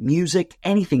 theatre, music,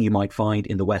 anything you might find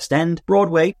in the West End,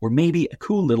 Broadway, or maybe a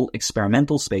cool little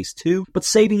experimental space too, but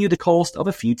saving you the cost of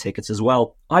a few tickets as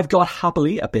well. I've got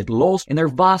happily a bit lost in their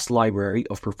vast library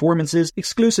of performances,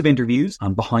 exclusive interviews,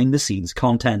 and behind-the-scenes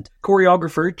content.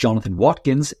 Choreographer Jonathan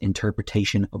Watkins'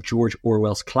 interpretation of George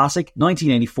Orwell's classic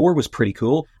 1984 was pretty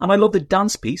cool, and I love the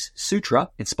dance piece Sutra,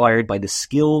 inspired by the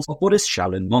skills of Buddhist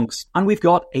Shaolin monks. And we've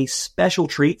got a special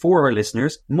treat for our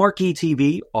listeners. Marquee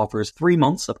TV offers 3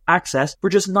 months of access for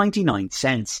just 99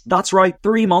 cents. That's right,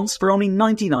 3 months for only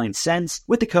 99 cents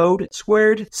with the code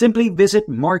SQUARED. Simply visit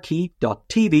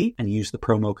marquee.tv and use the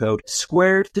promo code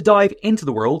SQUARED to dive into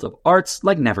the world of arts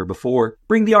like never before.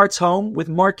 Bring the arts home with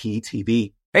Marquee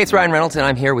TV. Hey, it's Ryan Reynolds, and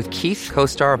I'm here with Keith,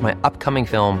 co-star of my upcoming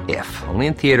film, If, only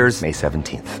in theaters May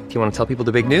 17th. Do you want to tell people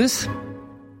the big news?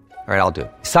 All right, I'll do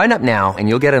it. Sign up now and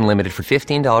you'll get unlimited for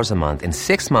 $15 a month and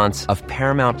 6 months of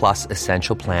Paramount Plus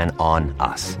Essential Plan on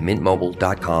us.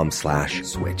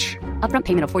 MintMobile.com/switch. Upfront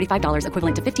payment of $45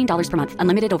 equivalent to $15 per month.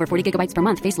 Unlimited over 40 gigabytes per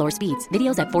month. Face lower speeds.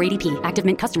 Videos at 480p. Active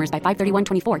Mint customers by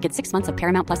 531.24 get 6 months of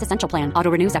Paramount Plus Essential Plan.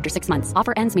 Auto renews after 6 months.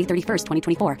 Offer ends May 31st,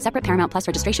 2024. Separate Paramount Plus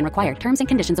registration required. Terms and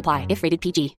conditions apply if rated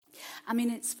PG. I mean,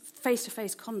 it's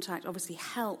face-to-face contact obviously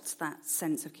helped that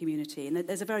sense of community. And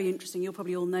there's a very interesting, you'll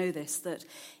probably all know this, that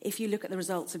if you look at the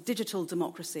results of digital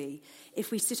democracy, if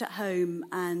we sit at home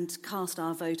and cast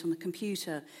our vote on the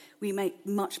computer, we make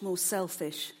much more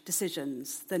selfish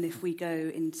decisions than if we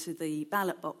go into the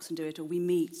ballot box and do it, or we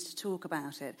meet to talk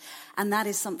about it. And that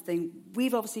is something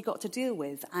we've obviously got to deal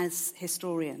with as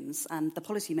historians, and the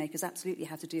policymakers absolutely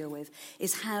have to deal with,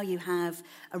 is how you have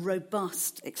a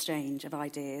robust exchange of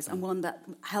ideas and one that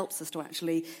helps us to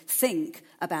actually think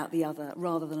about the other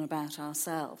rather than about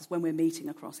ourselves when we're meeting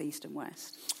across East and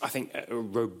West. I think a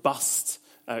robust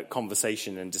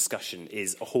conversation and discussion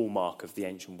is a hallmark of the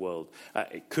ancient world.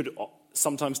 It could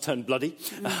sometimes turn bloody.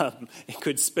 It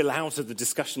could spill out of the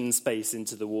discussion space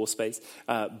into the war space,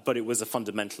 but it was a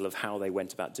fundamental of how they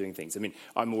went about doing things. I mean,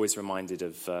 I'm always reminded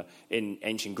of, in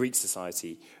ancient Greek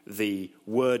society, the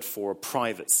word for a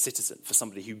private citizen, for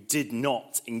somebody who did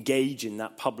not engage in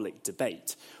that public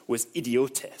debate, was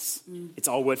idiotes. It's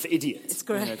our word for idiot. It's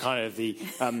correct.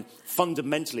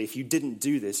 Fundamentally, if you didn't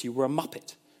do this, you were a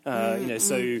muppet. And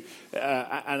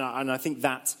I think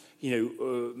that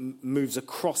moves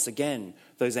across again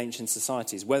those ancient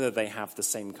societies, whether they have the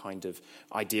same kind of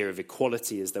idea of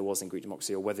equality as there was in Greek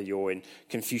democracy, or whether you're in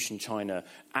Confucian China.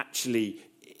 Actually,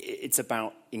 it's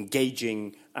about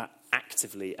engaging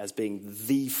actively as being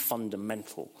the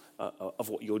fundamental of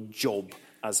what your job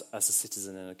as a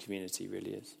citizen in a community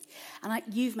really is. And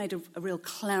you've made a real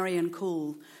clarion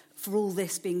call for all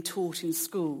this being taught in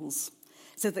schools,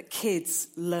 so that kids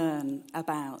learn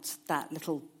about that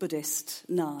little Buddhist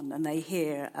nun, and they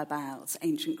hear about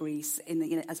ancient Greece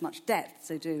in as much depth as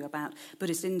they do about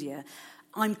Buddhist India.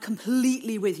 I'm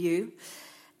completely with you.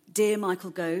 Dear Michael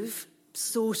Gove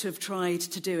sort of tried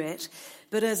to do it,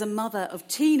 but as a mother of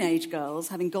teenage girls,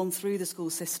 having gone through the school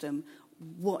system,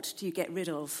 what do you get rid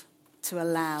of to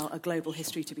allow a global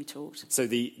history to be taught? So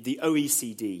the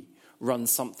OECD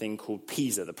runs something called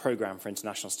PISA, the Programme for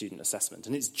International Student Assessment,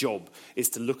 and its job is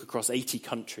to look across 80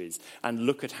 countries and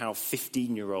look at how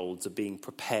 15-year-olds are being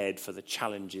prepared for the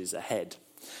challenges ahead.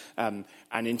 And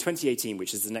in 2018,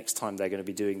 which is the next time they're going to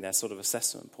be doing their sort of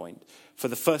assessment point, for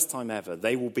the first time ever,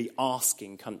 they will be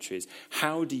asking countries,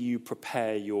 how do you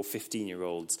prepare your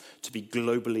 15-year-olds to be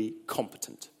globally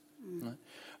competent? Right?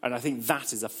 And I think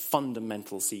that is a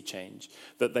fundamental sea change,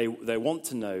 that they want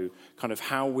to know kind of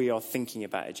how we are thinking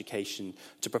about education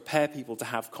to prepare people to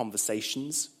have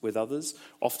conversations with others,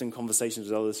 often conversations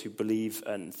with others who believe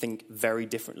and think very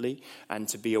differently, and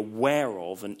to be aware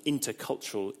of and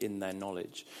intercultural in their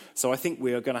knowledge. So I think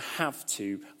we are going to have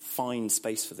to find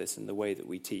space for this in the way that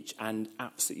we teach, and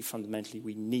absolutely fundamentally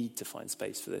we need to find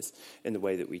space for this in the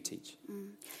way that we teach.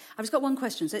 I've just got one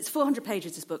question. So it's 400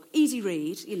 pages, this book. Easy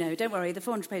read, don't worry, the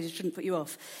 400 pages shouldn't put you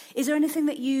off. Is there anything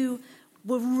that you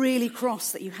were really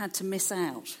cross that you had to miss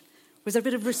out? Was there a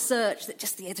bit of research that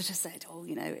just the editor said,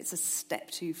 it's a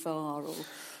step too far? Or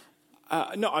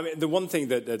No, I mean, the one thing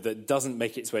that doesn't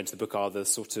make its way into the book are the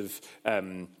sort of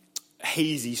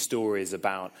hazy stories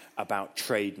about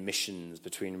trade missions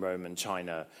between Rome and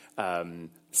China.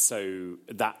 So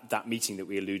that meeting that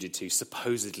we alluded to,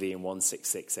 supposedly in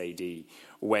 166 AD,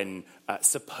 when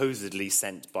supposedly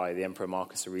sent by the Emperor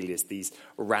Marcus Aurelius, these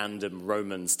random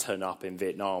Romans turn up in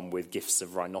Vietnam with gifts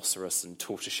of rhinoceros and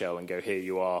tortoiseshell and go, here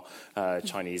you are,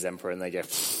 Chinese emperor, and they go,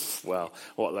 well,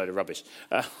 what a load of rubbish.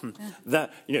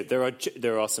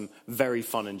 There are some very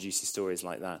fun and juicy stories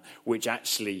like that, which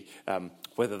actually,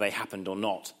 whether they happened or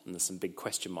not, and there's some big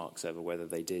question marks over whether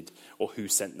they did, or who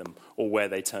sent them, or where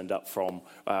they turned up from,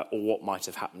 or what might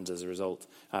have happened as a result.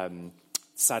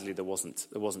 Sadly, there wasn't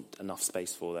enough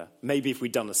space for there. Maybe if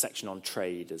we'd done a section on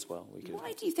trade as well.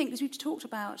 Why do you think, because we've talked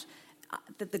about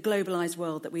the globalised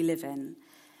world that we live in,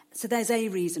 so there's a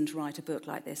reason to write a book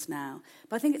like this now.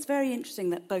 But I think it's very interesting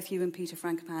that both you and Peter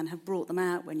Frankopan have brought them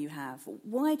out when you have.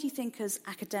 Why do you think, as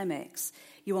academics,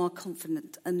 you are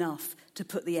confident enough to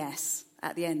put the S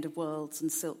at the end of Worlds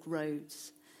and Silk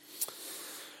Roads?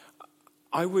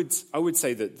 I would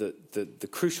say that the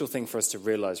crucial thing for us to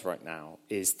realise right now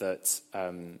is that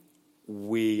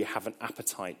we have an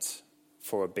appetite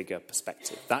for a bigger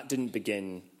perspective. That didn't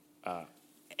begin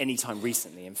any time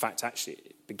recently. In fact, actually,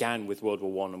 it began with World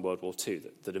War I and World War II,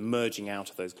 that emerging out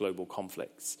of those global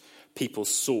conflicts, people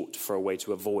sought for a way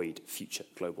to avoid future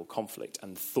global conflict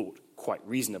and thought quite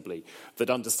reasonably that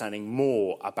understanding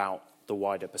more about the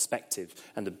wider perspective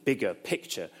and the bigger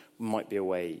picture might be a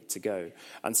way to go.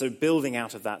 And so building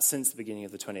out of that since the beginning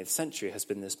of the 20th century has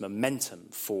been this momentum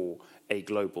for a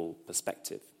global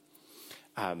perspective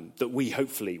that we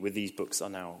hopefully with these books are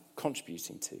now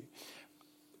contributing to.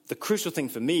 The crucial thing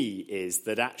for me is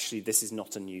that actually this is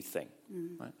not a new thing.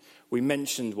 Right? We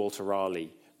mentioned Walter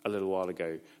Raleigh a little while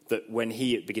ago, that when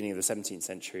he, at the beginning of the 17th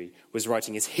century, was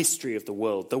writing his History of the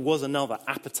World, there was another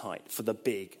appetite for the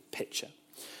big picture.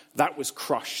 That was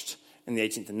crushed in the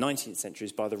 18th and 19th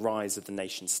centuries by the rise of the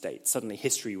nation-state. Suddenly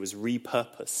history was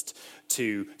repurposed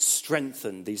to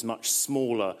strengthen these much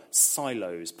smaller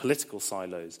silos, political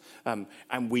silos, and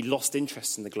we lost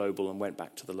interest in the global and went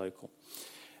back to the local.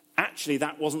 Actually,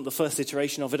 that wasn't the first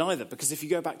iteration of it either, because if you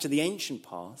go back to the ancient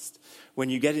past, when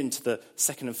you get into the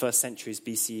 2nd and 1st centuries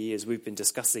BCE, as we've been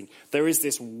discussing, there is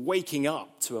this waking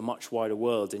up to a much wider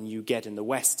world, and you get in the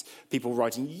West people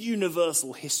writing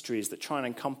universal histories that try and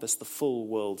encompass the full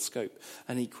world scope,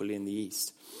 and equally in the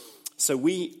East. So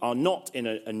we are not in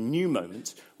a new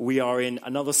moment. We are in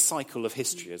another cycle of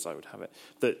history, as I would have it,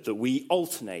 that we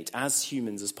alternate as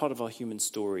humans, as part of our human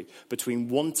story, between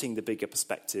wanting the bigger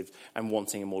perspective and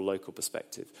wanting a more local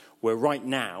perspective. We're right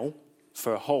now,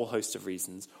 for a whole host of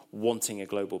reasons, wanting a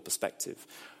global perspective.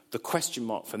 The question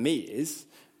mark for me is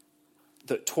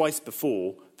that twice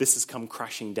before, this has come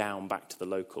crashing down back to the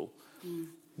local.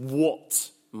 What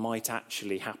might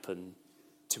actually happen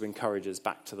to encourage us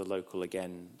back to the local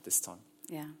again this time.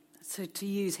 Yeah. So to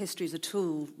use history as a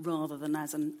tool rather than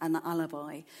as an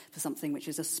alibi for something which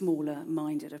is a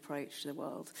smaller-minded approach to the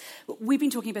world. We've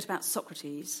been talking a bit about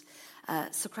Socrates.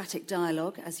 Socratic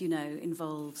dialogue, as you know,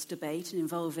 involves debate and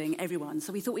involving everyone.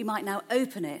 So we thought we might now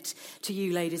open it to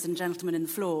you, ladies and gentlemen, in the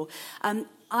floor. I'm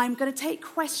going to take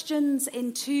questions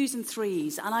in 2s and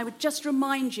 3s, and I would just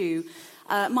remind you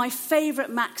my favourite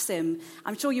maxim,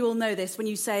 I'm sure you all know this, when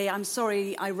you say, I'm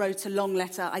sorry I wrote a long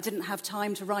letter, I didn't have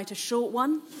time to write a short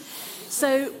one.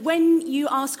 So when you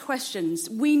ask questions,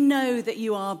 we know that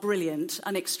you are brilliant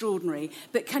and extraordinary,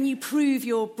 but can you prove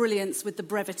your brilliance with the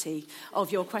brevity of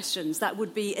your questions? That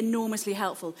would be enormously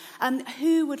helpful.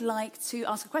 Who would like to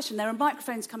ask a question? There are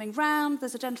microphones coming round.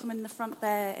 There's a gentleman in the front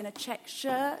there in a check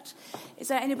shirt. Is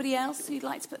there anybody else who'd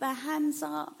like to put their hands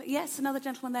up? Yes, another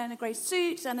gentleman there in a grey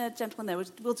suit and a gentleman there.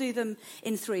 We'll do them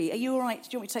in 3. Are you all right? Do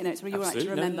you want me to take notes? Or are you all right to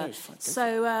remember? No, fine.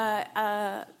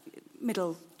 So,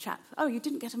 middle chap. Oh, you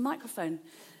didn't get a microphone.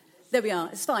 There we are.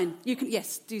 It's fine. You can.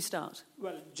 Yes, do start.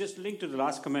 Well, just linked to the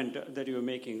last comment that you were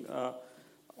making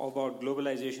about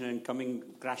globalization and coming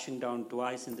crashing down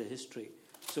twice in the history.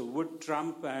 So would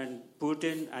Trump and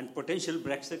Putin and potential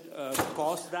Brexit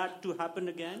cause that to happen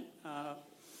again?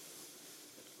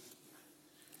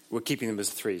 We're keeping them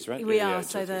as 3s, right? We are.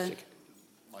 So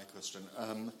My question.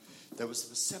 There was a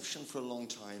perception for a long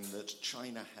time that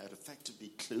China had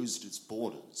effectively closed its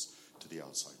borders to the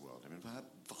outside world. I mean, perhaps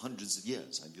for hundreds of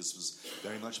years. I think this was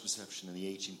very much a perception in the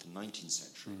 18th and 19th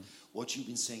century. What you've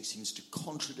been saying seems to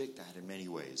contradict that in many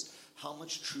ways. How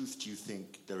much truth do you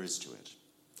think there is to it?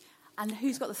 And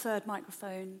who's got the third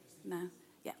microphone now?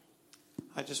 Yeah.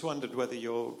 I just wondered whether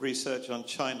your research on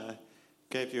China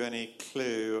gave you any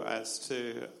clue as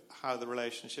to how the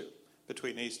relationship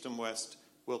between East and West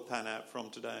will pan out from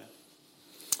today.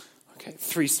 Okay,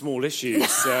 3 small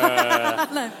issues.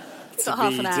 No. To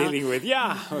be dealing with.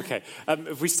 Yeah, okay.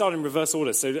 If we start in reverse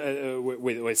order, so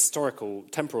with historical,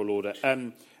 temporal order,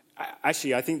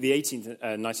 actually I think the 18th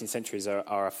and 19th centuries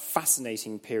are a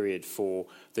fascinating period for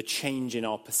the change in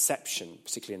our perception,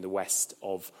 particularly in the West,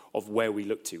 of where we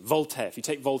look to. Voltaire, if you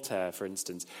take Voltaire, for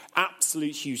instance,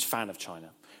 absolute huge fan of China.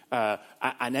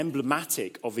 And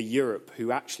emblematic of a Europe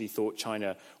who actually thought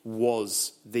China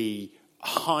was the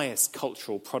highest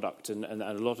cultural product, and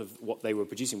a lot of what they were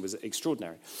producing was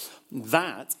extraordinary.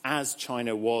 That, as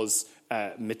China was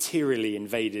materially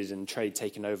invaded and trade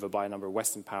taken over by a number of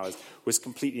Western powers, was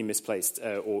completely misplaced,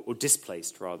 or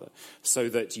displaced, rather. So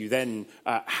that you then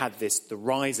had the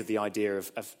rise of the idea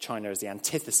of China as the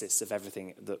antithesis of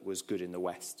everything that was good in the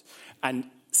West.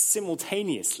 And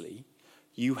simultaneously,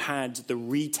 you had the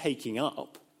retaking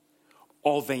up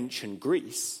of ancient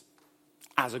Greece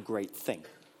as a great thing.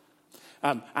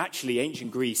 Actually,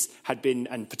 ancient Greece had been,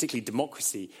 and particularly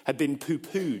democracy, had been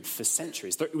poo-pooed for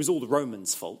centuries. It was all the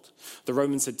Romans' fault. The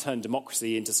Romans had turned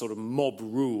democracy into sort of mob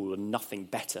rule and nothing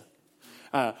better.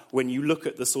 When you look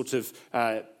at the sort of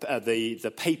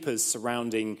the papers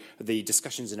surrounding the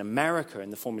discussions in America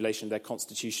and the formulation of their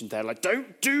constitution, they're like,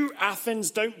 don't do Athens,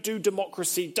 don't do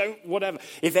democracy, don't whatever.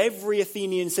 If every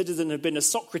Athenian citizen had been a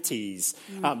Socrates,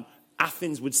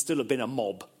 Athens would still have been a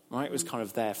mob. Right, it was kind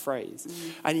of their phrase.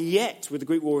 And yet, with the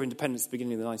Greek War of Independence at the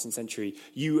beginning of the 19th century,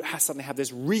 you suddenly have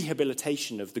this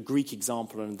rehabilitation of the Greek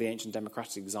example and the ancient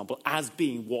democratic example as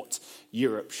being what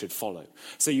Europe should follow.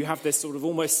 So you have this sort of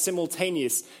almost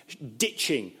simultaneous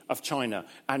ditching of China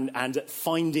and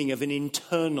finding of an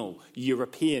internal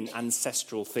European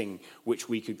ancestral thing which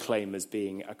we could claim as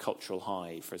being a cultural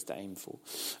high for us to aim for.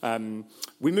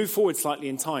 We move forward slightly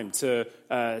in time to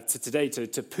today,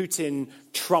 to Putin,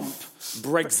 Trump,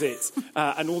 Brexit,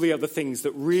 and all the other things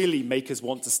that really make us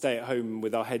want to stay at home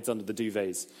with our heads under the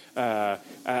duvets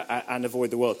and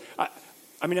avoid the world.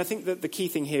 I mean, I think that the key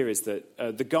thing here is that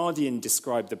The Guardian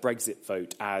described the Brexit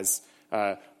vote as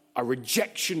a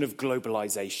rejection of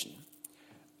globalization.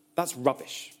 That's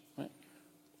rubbish. Right?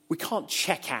 We can't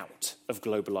check out of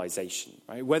globalization,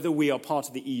 right? Whether we are part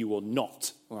of the EU or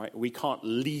not. Right? We can't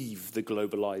leave the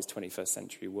globalized 21st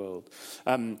century world.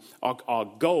 Our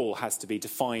goal has to be to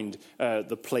find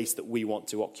the place that we want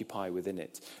to occupy within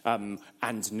it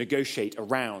and negotiate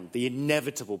around the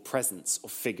inevitable presence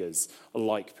of figures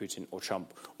like Putin or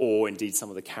Trump, or indeed some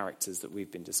of the characters that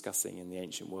we've been discussing in the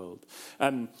ancient world.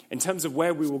 In terms of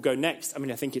where we will go next, I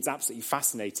mean, I think it's absolutely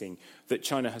fascinating that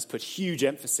China has put huge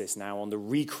emphasis now on the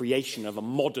recreation of a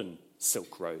modern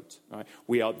Silk Road.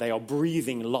 Right? They are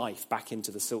breathing life back into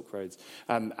the Silk Roads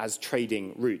as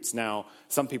trading routes. Now,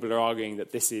 some people are arguing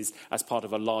that this is as part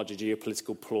of a larger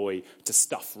geopolitical ploy to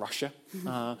stuff Russia.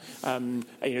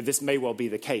 This may well be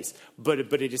the case, but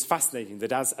it is fascinating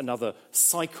that as another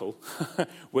cycle,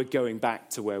 we're going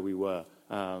back to where we were,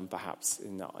 perhaps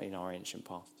in our ancient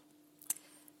past.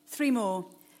 3 more.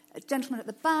 A gentleman at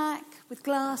the back with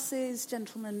glasses,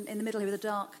 gentleman in the middle with a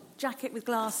dark jacket with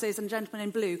glasses, and gentleman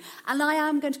in blue. And I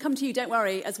am going to come to you, don't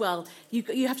worry, as well.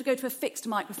 You have to go to a fixed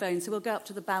microphone, so we'll go up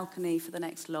to the balcony for the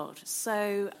next lot.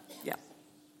 So, yeah.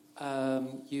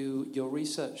 Your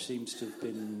research seems to have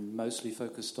been mostly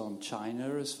focused on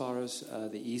China as far as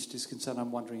the East is concerned.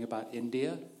 I'm wondering about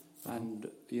India and,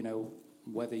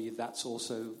 whether that's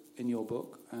also in your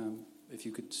book. If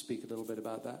you could speak a little bit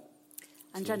about that.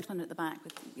 And gentleman at the back,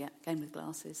 again with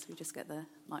glasses. We just get the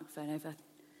microphone over,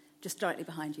 just directly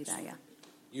behind you there, yeah.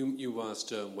 You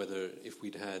asked whether if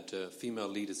we'd had female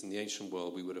leaders in the ancient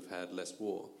world, we would have had less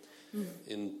war.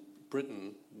 In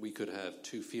Britain, we could have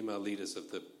 2 female leaders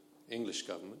of the English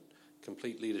government,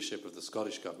 complete leadership of the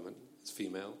Scottish government is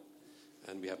female,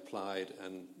 and we have Plaid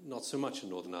and not so much in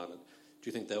Northern Ireland. Do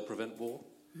you think they'll prevent war?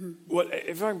 Well,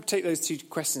 if I take those 2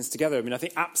 questions together, I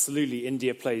think absolutely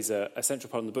India plays a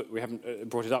central part in the book. We haven't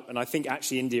brought it up, and I think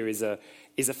actually India is a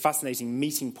fascinating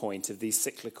meeting point of these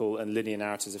cyclical and linear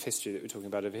narratives of history that we're talking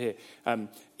about over here.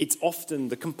 It's often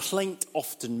the complaint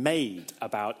often made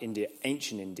about India,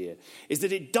 ancient India, is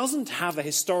that it doesn't have a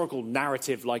historical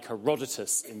narrative like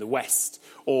Herodotus in the West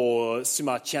or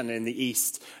Sumartiana in the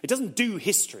East. It doesn't do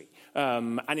history.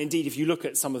 And indeed, if you look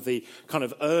at some of the kind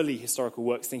of early historical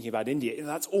works thinking about India,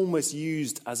 that's almost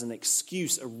used as an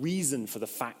excuse, a reason for the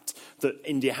fact that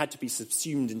India had to be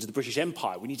subsumed into the British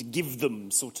Empire. We need to give them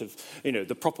sort of,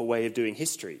 the proper way of doing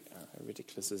history,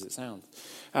 ridiculous as it sounds.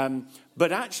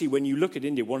 But actually, when you look at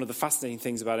India, one of the fascinating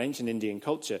things about ancient Indian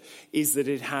culture is that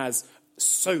it has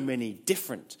so many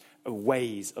different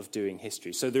ways of doing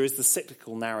history. So there is the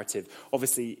cyclical narrative,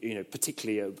 obviously,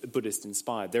 particularly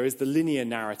Buddhist-inspired. There is the linear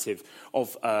narrative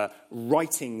of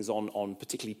writings on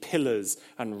particularly pillars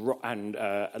and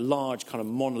large kind of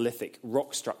monolithic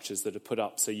rock structures that are put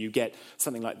up. So you get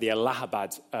something like the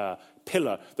Allahabad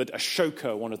pillar that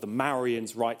Ashoka, one of the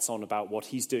Mauryans, writes on about what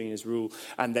he's doing in his rule,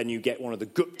 and then you get one of the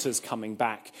Guptas coming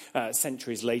back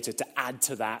centuries later to add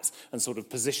to that and sort of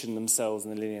position themselves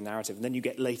in the linear narrative. And then you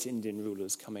get late Indian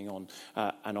rulers coming on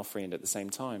and offering it at the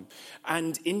same time.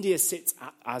 And India sits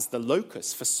as the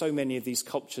locus for so many of these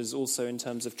cultures also in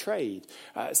terms of trade.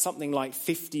 Something like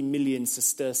 50 million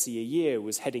sesterces a year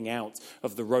was heading out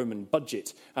of the Roman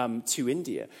budget to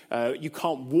India. You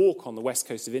can't walk on the west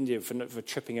coast of India for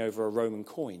tripping over a Roman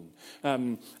coin.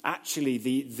 Actually,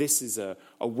 this is a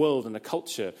world and a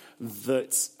culture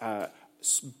that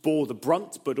bore the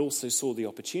brunt, but also saw the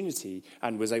opportunity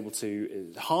and was able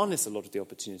to harness a lot of the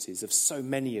opportunities of so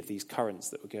many of these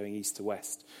currents that were going east to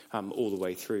west all the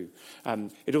way through.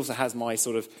 It also has my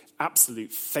sort of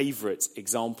absolute favourite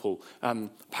example,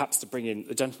 perhaps to bring in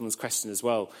the gentleman's question as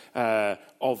well,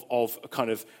 of a kind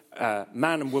of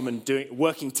man and woman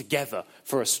working together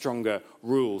for a stronger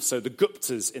rule. So the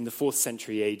Guptas in the 4th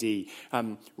century AD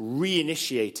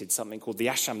reinitiated something called the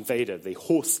Asham Veda, the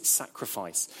horse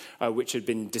sacrifice, which had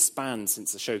been disbanded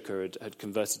since Ashoka had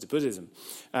converted to Buddhism.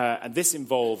 And this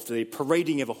involved the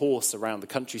parading of a horse around the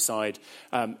countryside,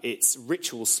 its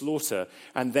ritual slaughter,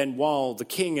 and then while the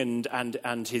king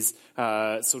and his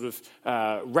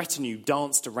retinue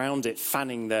danced around it,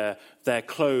 fanning their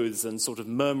clothes and sort of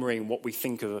murmuring what we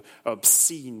think of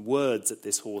obscene words at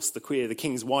this horse. The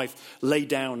king's wife lay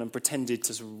down and pretended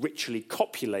to sort of ritually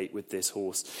copulate with this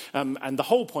horse. And the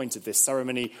whole point of this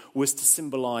ceremony was to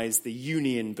symbolize the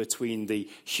union between the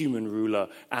human ruler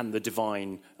and the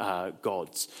divine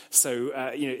gods. So,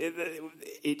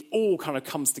 it all kind of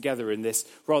comes together in this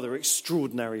rather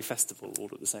extraordinary festival all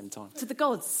at the same time. To the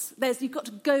gods. You've got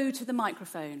to go to the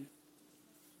microphone.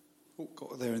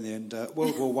 Got there in the end.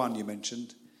 World War I you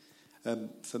mentioned.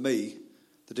 For me,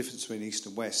 the difference between East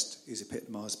and West is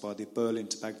epitomised by the Berlin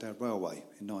to Baghdad Railway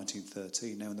in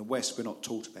 1913. Now, in the West, we're not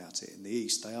taught about it. In the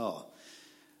East, they are.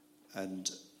 And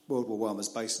World War I was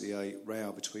basically a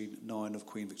row between 9 of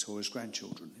Queen Victoria's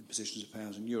grandchildren in positions of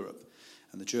power in Europe.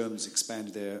 And the Germans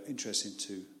expanded their interest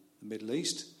into the Middle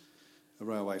East, a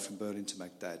railway from Berlin to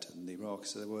Baghdad, and the Iraq.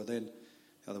 So they were then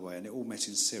the other way, and it all met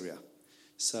in Syria.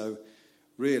 So,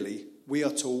 really, we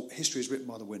are taught history is written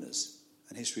by the winners.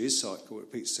 And history is cyclical, it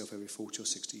repeats itself every 40 or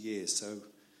 60 years. So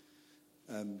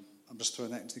I'm just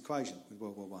throwing that into the equation with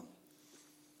World War I.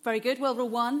 Very good, World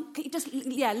War I. Can you just,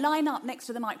 line up next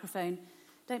to the microphone.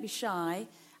 Don't be shy.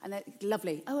 And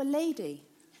lovely. Oh, a lady.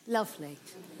 Lovely.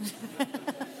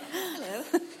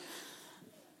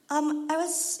 Hello.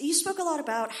 You spoke a lot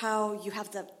about how you have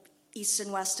the East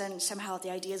and West and somehow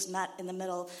the ideas met in the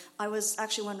middle. I was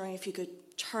actually wondering if you could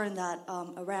turn that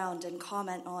around and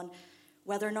comment on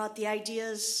whether or not the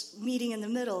ideas meeting in the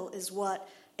middle is what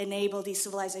enable these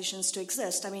civilizations to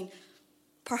exist. I mean,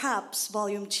 perhaps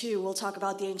Volume 2 will talk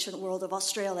about the ancient world of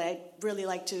Australia. I'd really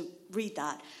like to read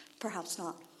that. Perhaps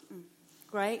not.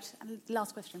 Great. And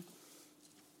last question.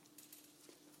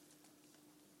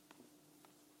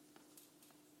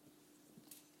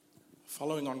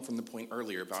 Following on from the point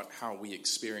earlier about how we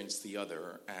experience the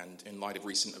other, and in light of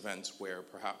recent events where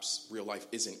perhaps real life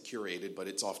isn't curated, but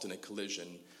it's often a collision,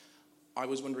 I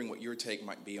was wondering what your take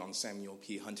might be on Samuel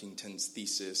P. Huntington's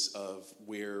thesis of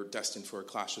we're destined for a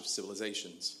clash of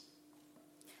civilizations.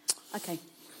 Okay.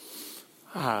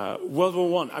 World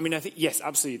War I. I mean, I think, yes,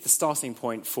 absolutely. The starting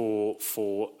point for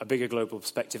a bigger global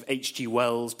perspective. H.G.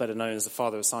 Wells, better known as the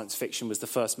father of science fiction, was the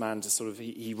first man to sort of,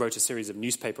 he wrote a series of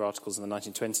newspaper articles in the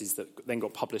 1920s that then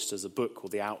got published as a book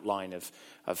called The Outline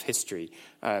of History,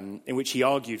 in which he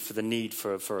argued for the need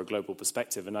for a global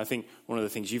perspective. And I think one of the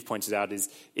things you've pointed out is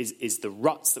the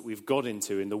ruts that we've got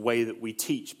into in the way that we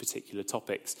teach particular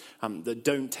topics that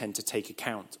don't tend to take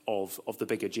account of the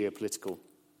bigger geopolitical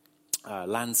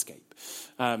landscape.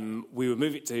 We were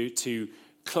moving to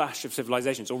clash of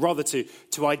civilizations, or rather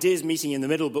to ideas meeting in the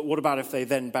middle, but what about if they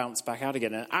then bounce back out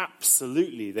again? And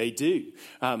absolutely they do.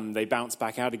 They bounce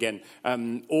back out again.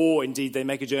 Or indeed they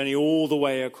make a journey all the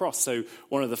way across. So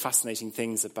one of the fascinating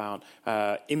things about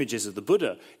images of the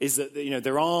Buddha is that, you know,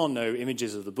 there are no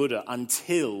images of the Buddha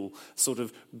until sort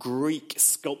of Greek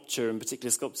sculpture, in particular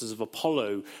sculptures of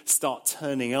Apollo, start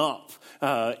turning up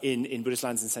in Buddhist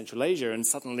lands in Central Asia, and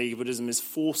suddenly Buddhism is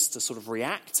forced to sort of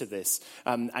react to this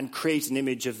and create an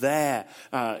image of their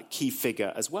key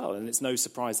figure as well. And it's no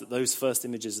surprise that those first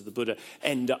images of the Buddha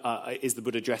is the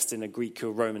Buddha dressed in a Greek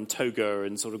or Roman toga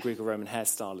and sort of Greek or Roman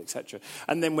hairstyle, etc.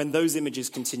 And then when those images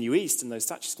continue east and those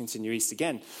statues continue east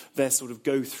again, they sort of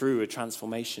go through a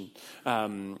transformation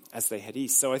as they head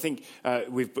east. So I think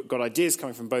we've got ideas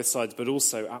coming from both sides, but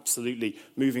also absolutely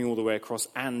moving all the way across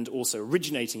and also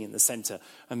originating in the center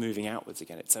and moving outwards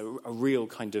again. It's a real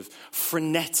kind of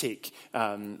frenetic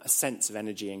sense of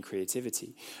energy and creativity.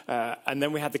 And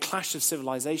then we had the clash of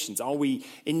civilizations. Are we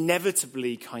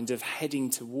inevitably kind of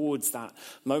heading towards that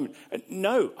moment?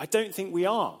 No, I don't think we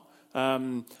are.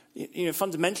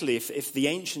 Fundamentally, if the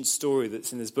ancient story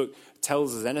that's in this book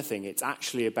tells us anything, it's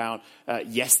actually about,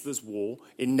 yes, there's war,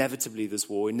 inevitably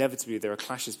there are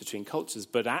clashes between cultures,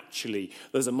 but actually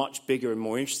there's a much bigger and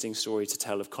more interesting story to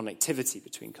tell of connectivity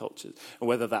between cultures, and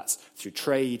whether that's through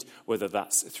trade, whether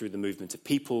that's through the movement of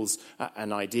peoples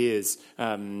and ideas,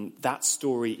 that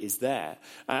story is there.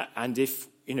 And if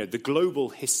the global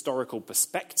historical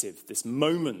perspective, this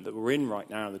moment that we're in right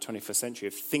now in the 21st century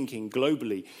of thinking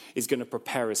globally, is going to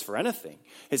prepare us for anything.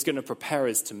 It's going to prepare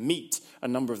us to meet a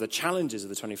number of the challenges of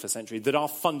the 21st century that are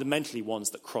fundamentally ones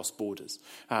that cross borders,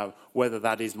 whether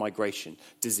that is migration,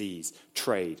 disease,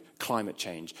 trade, climate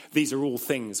change. These are all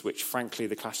things which, frankly,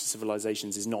 the clash of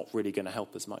civilizations is not really going to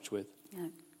help us much with. Yeah.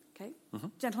 Okay. Mm-hmm.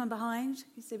 Gentleman behind,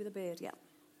 you see with the beard, yeah.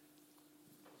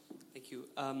 Thank you.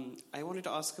 I wanted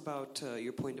to ask about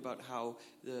your point about how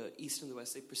the East and the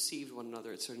West, they perceived one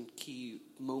another at certain key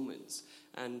moments.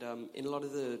 And in a lot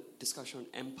of the discussion on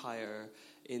empire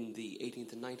in the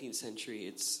 18th and 19th century,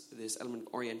 it's this element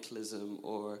of Orientalism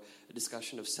or a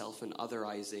discussion of self and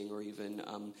otherizing, or even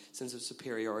sense of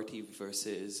superiority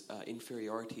versus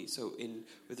inferiority. So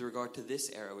with regard to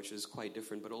this era, which is quite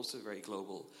different but also very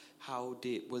global,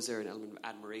 was there an element of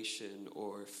admiration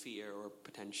or fear or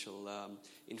potential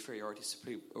inferiority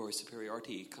or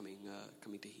superiority coming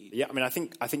to heed? Yeah, I mean,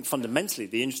 I think fundamentally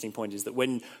the interesting point is that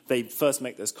when they first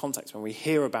make those contacts, when we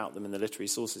hear about them in the literary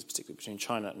sources, particularly between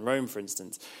China and Rome, for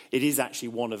instance, it is actually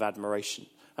one of admiration.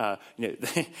 I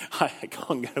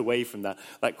can't get away from that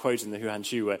quote in the Hu Han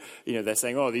Shu where, they're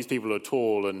saying, oh, these people are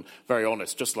tall and very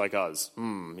honest, just like us.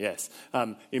 Yes.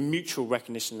 In mutual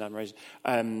recognition and admiration.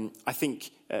 I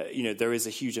think, there is a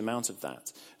huge amount of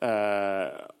that.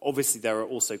 Obviously, there are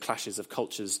also clashes of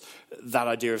cultures. That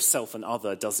idea of self and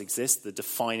other does exist, the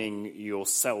defining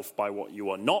yourself by what you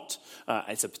are not.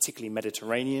 It's a particularly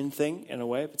Mediterranean thing, in a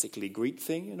way, a particularly Greek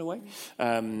thing, in a way.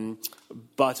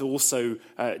 But also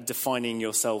defining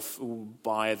yourself itself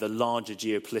by the larger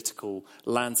geopolitical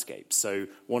landscape. So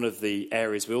one of the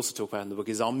areas we also talk about in the book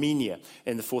is Armenia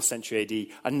in the 4th century AD,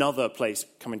 another place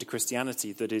coming to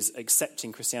Christianity that is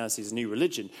accepting Christianity as a new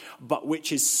religion, but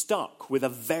which is stuck with a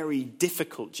very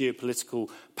difficult geopolitical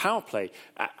power play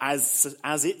as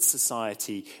its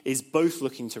society is both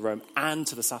looking to Rome and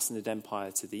to the Sassanid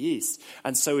Empire to the east,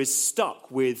 and so is stuck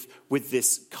with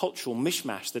this cultural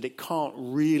mishmash that it can't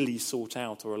really sort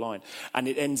out or align, and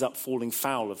it ends up falling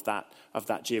foul of that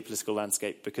geopolitical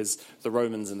landscape because the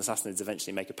Romans and the Sassanids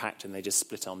eventually make a pact and they just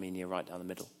split Armenia right down the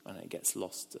middle, and it gets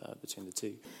lost between the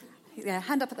two. Yeah,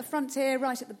 hand up at the front here,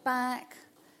 right at the back.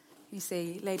 You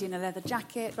see lady in a leather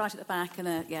jacket right at the back, and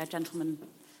a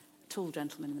tall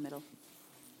gentleman in the middle.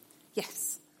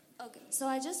 Yes. Okay, so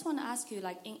I just want to ask you,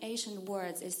 like in ancient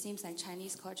worlds, it seems like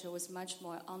Chinese culture was much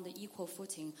more on the equal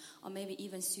footing, or maybe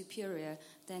even superior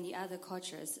than the other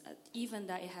cultures. Even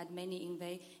that it had many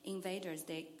invaders,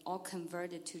 they all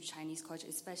converted to Chinese culture,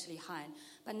 especially Han.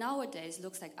 But nowadays, it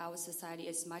looks like our society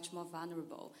is much more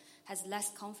vulnerable, has less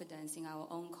confidence in our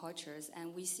own cultures,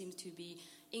 and we seem to be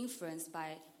influenced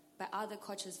by other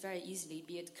cultures very easily,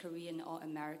 be it Korean or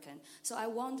American. So I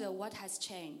wonder what has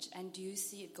changed, and do you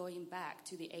see it going back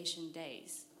to the ancient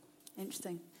days?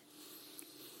 Interesting.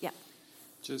 Yeah.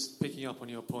 Just picking up on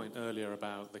your point earlier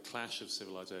about the clash of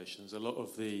civilizations, a lot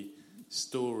of the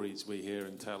stories we hear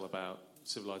and tell about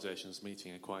civilizations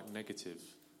meeting are quite negative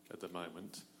at the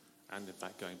moment, and in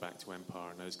fact going back to empire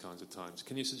and those kinds of times.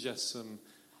 Can you suggest some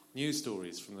new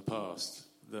stories from the past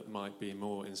that might be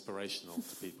more inspirational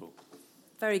to people?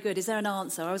 Very good. Is there an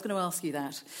answer? I was going to ask you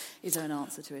that. Is there an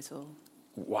answer to it all?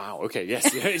 Wow, okay,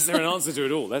 yes. Is there an answer to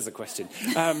it all? There's a question.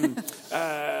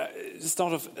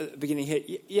 Start off at the beginning here.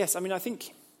 Yes, I mean, I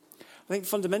think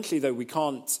fundamentally, though, we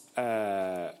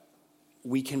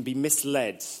can be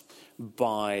misled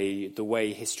by the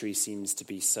way history seems to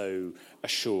be so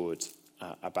assured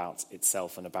about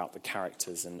itself and about the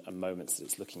characters and moments that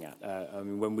it's looking at. I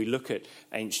mean, when we look at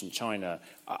ancient China,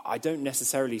 I don't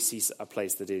necessarily see a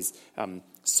place that is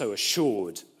so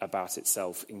assured about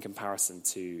itself in comparison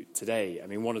to today. I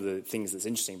mean, one of the things that's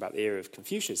interesting about the era of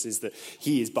Confucius is that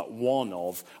he is but one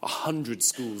of 100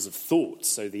 schools of thought.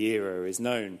 So the era is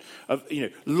known of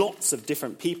lots of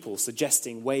different people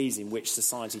suggesting ways in which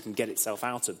society can get itself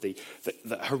out of the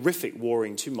horrific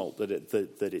warring tumult that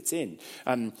it's in.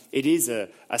 It is a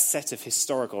set of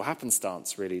historical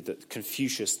happenstance, really, that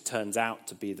Confucius turns out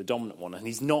to be the dominant one, and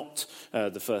he's not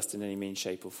the first in any means,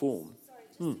 shape, or form. Sorry,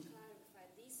 just to clarify,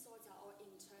 these thoughts are all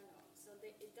internal, so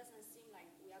it doesn't seem like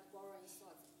we are borrowing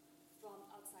thoughts from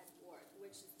outside the world,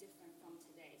 which is different from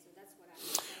today. So that's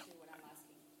essentially what I'm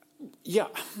asking. Yeah,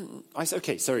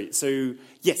 okay, sorry. So,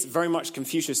 yes, very much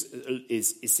Confucius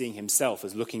is seeing himself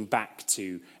as looking back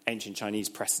to ancient Chinese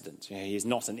precedent. He is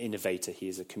not an innovator, he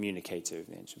is a communicator of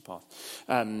the ancient past.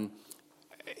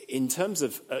 In terms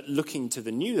of looking to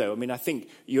the new, though, I mean, I think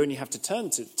you only have to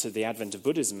turn to the advent of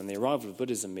Buddhism and the arrival of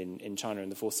Buddhism in China in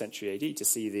the 4th century AD to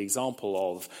see the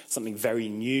example of something very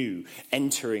new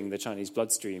entering the Chinese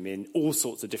bloodstream in all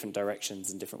sorts of different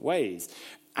directions and different ways.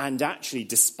 And actually,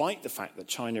 despite the fact that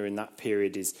China in that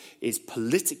period is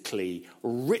politically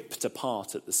ripped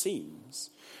apart at the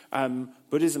seams,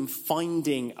 Buddhism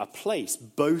finding a place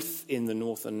both in the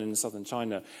north and in southern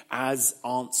China as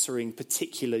answering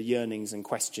particular yearnings and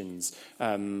questions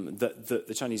that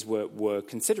the Chinese were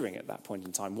considering at that point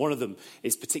in time. One of them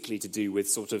is particularly to do with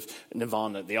sort of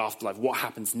nirvana, the afterlife, what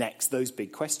happens next, those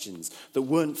big questions that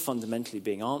weren't fundamentally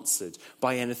being answered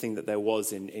by anything that there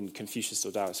was in Confucius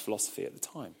or Taoist philosophy at the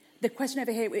time. The question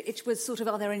over here, it was sort of,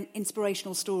 are there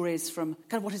inspirational stories from,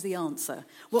 kind of what is the answer?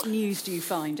 What news do you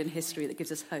find in history that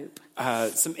gives us hope?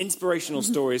 Some inspirational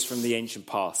stories from the ancient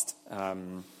past.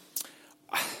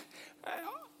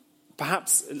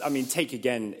 Perhaps, I mean, take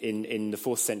again in the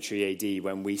 4th century AD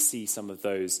when we see some of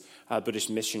those Buddhist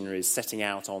missionaries setting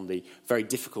out on the very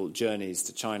difficult journeys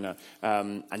to China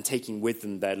and taking with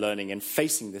them their learning and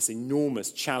facing this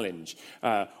enormous challenge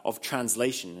of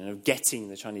translation and of getting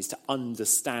the Chinese to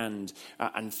understand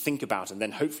and think about and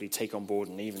then hopefully take on board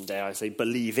and even, dare I say,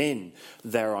 believe in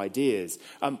their ideas.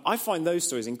 I find those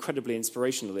stories incredibly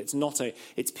inspirational.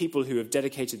 It's people who have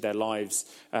dedicated their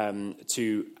lives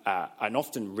to an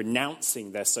often renounced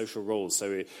renouncing their social roles.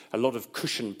 So a lot of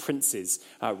Kushan princes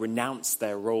renounced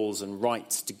their roles and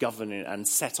rights to govern and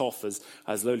set off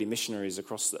as lowly missionaries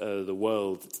across the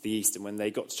world to the East. And when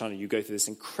they got to China, you go through this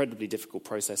incredibly difficult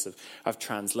process of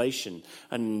translation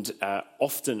and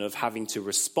often of having to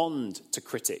respond to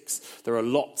critics. There are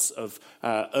lots of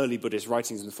early Buddhist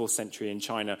writings in the 4th century in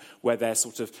China where they're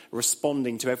sort of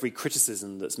responding to every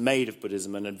criticism that's made of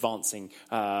Buddhism and advancing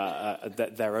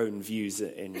their own views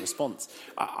in response.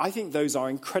 I think those are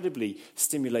incredibly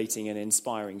stimulating and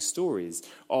inspiring stories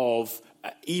of,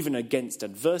 even against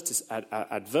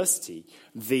adversity,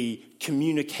 the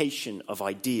communication of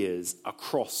ideas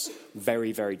across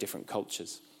very, very different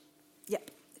cultures.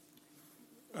 Yep.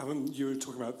 You were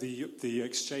talking about the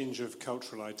exchange of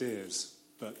cultural ideas,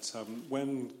 but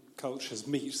when cultures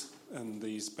meet and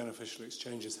these beneficial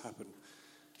exchanges happen,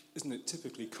 isn't it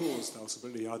typically caused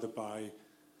ultimately either by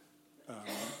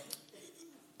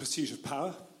pursuit of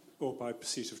power or by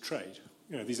pursuit of trade?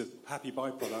 You know, these are happy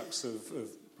byproducts of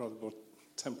rather more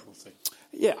temporal things.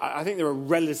 Yeah, I think there are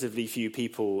relatively few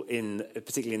people,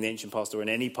 particularly in the ancient past or in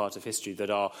any part of history, that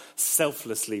are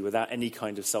selflessly, without any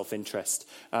kind of self-interest.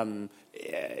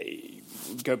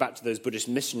 Go back to those Buddhist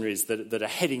missionaries that are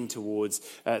heading towards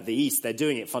the East. They're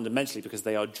doing it fundamentally because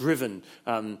they are driven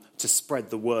to spread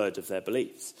the word of their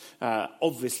beliefs.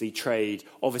 Obviously, trade,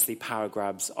 obviously, power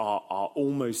grabs are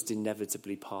almost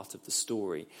inevitably part of the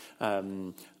story.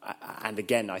 And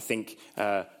again, I think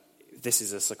this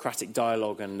is a Socratic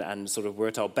dialogue, and sort of we're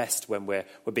at our best when we're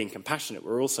being compassionate.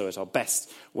 We're also at our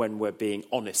best when we're being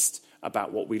honest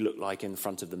about what we look like in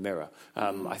front of the mirror.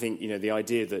 I think, the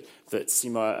idea that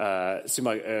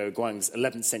Sima Guang's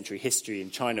 11th century history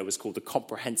in China was called the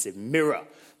comprehensive mirror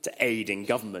to aid in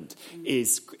government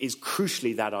is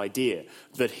crucially that idea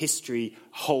that history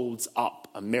holds up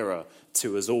a mirror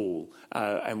to us all,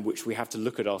 and which we have to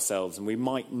look at ourselves, and we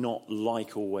might not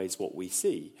like always what we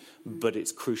see, but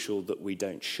it's crucial that we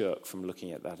don't shirk from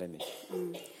looking at that image.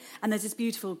 And there's this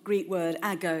beautiful Greek word,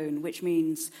 agon, which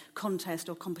means contest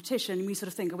or competition. We sort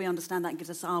of think, we understand that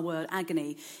gives us our word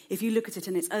agony. If you look at it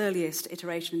in its earliest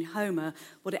iteration in Homer,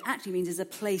 what it actually means is a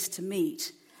place to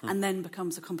meet, and then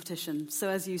becomes a competition. So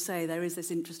as you say, there is this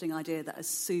interesting idea that as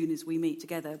soon as we meet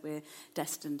together, we're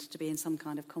destined to be in some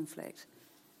kind of conflict.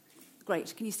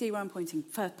 Great. Can you see where I'm pointing?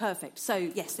 Perfect. So,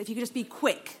 yes, if you could just be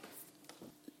quick.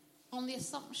 On the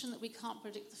assumption that we can't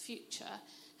predict the future,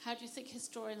 how do you think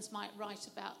historians might write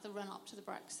about the run-up to the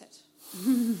Brexit?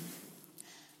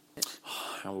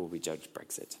 How will we judge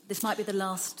Brexit? This might be the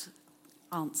last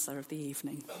answer of the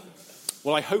evening.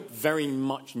 Well, I hope very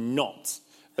much not,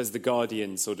 as The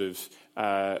Guardian sort of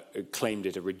claimed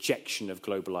it, a rejection of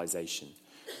globalisation.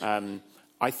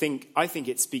 I think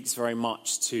it speaks very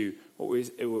much to what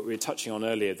we were touching on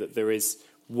earlier, that there is,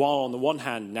 while on the one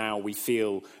hand now we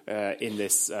feel in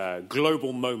this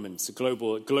global moment,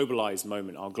 globalised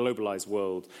moment, our globalised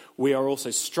world, we are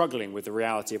also struggling with the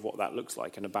reality of what that looks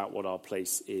like and about what our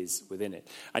place is within it.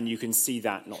 And you can see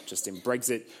that not just in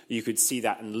Brexit, you could see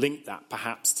that and link that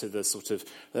perhaps to the sort of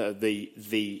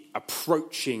the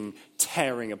approaching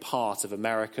tearing apart of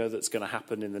America that's going to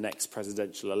happen in the next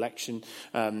presidential election.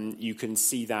 You can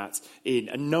see that in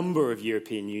a number of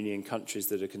European Union countries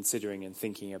that are considering and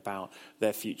thinking about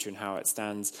their future and how it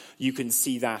stands. You can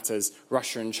see that as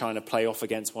Russia and China play off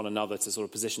against one another to sort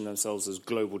of position themselves as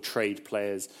global trade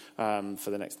players for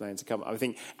the next million to come. I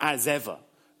think, as ever,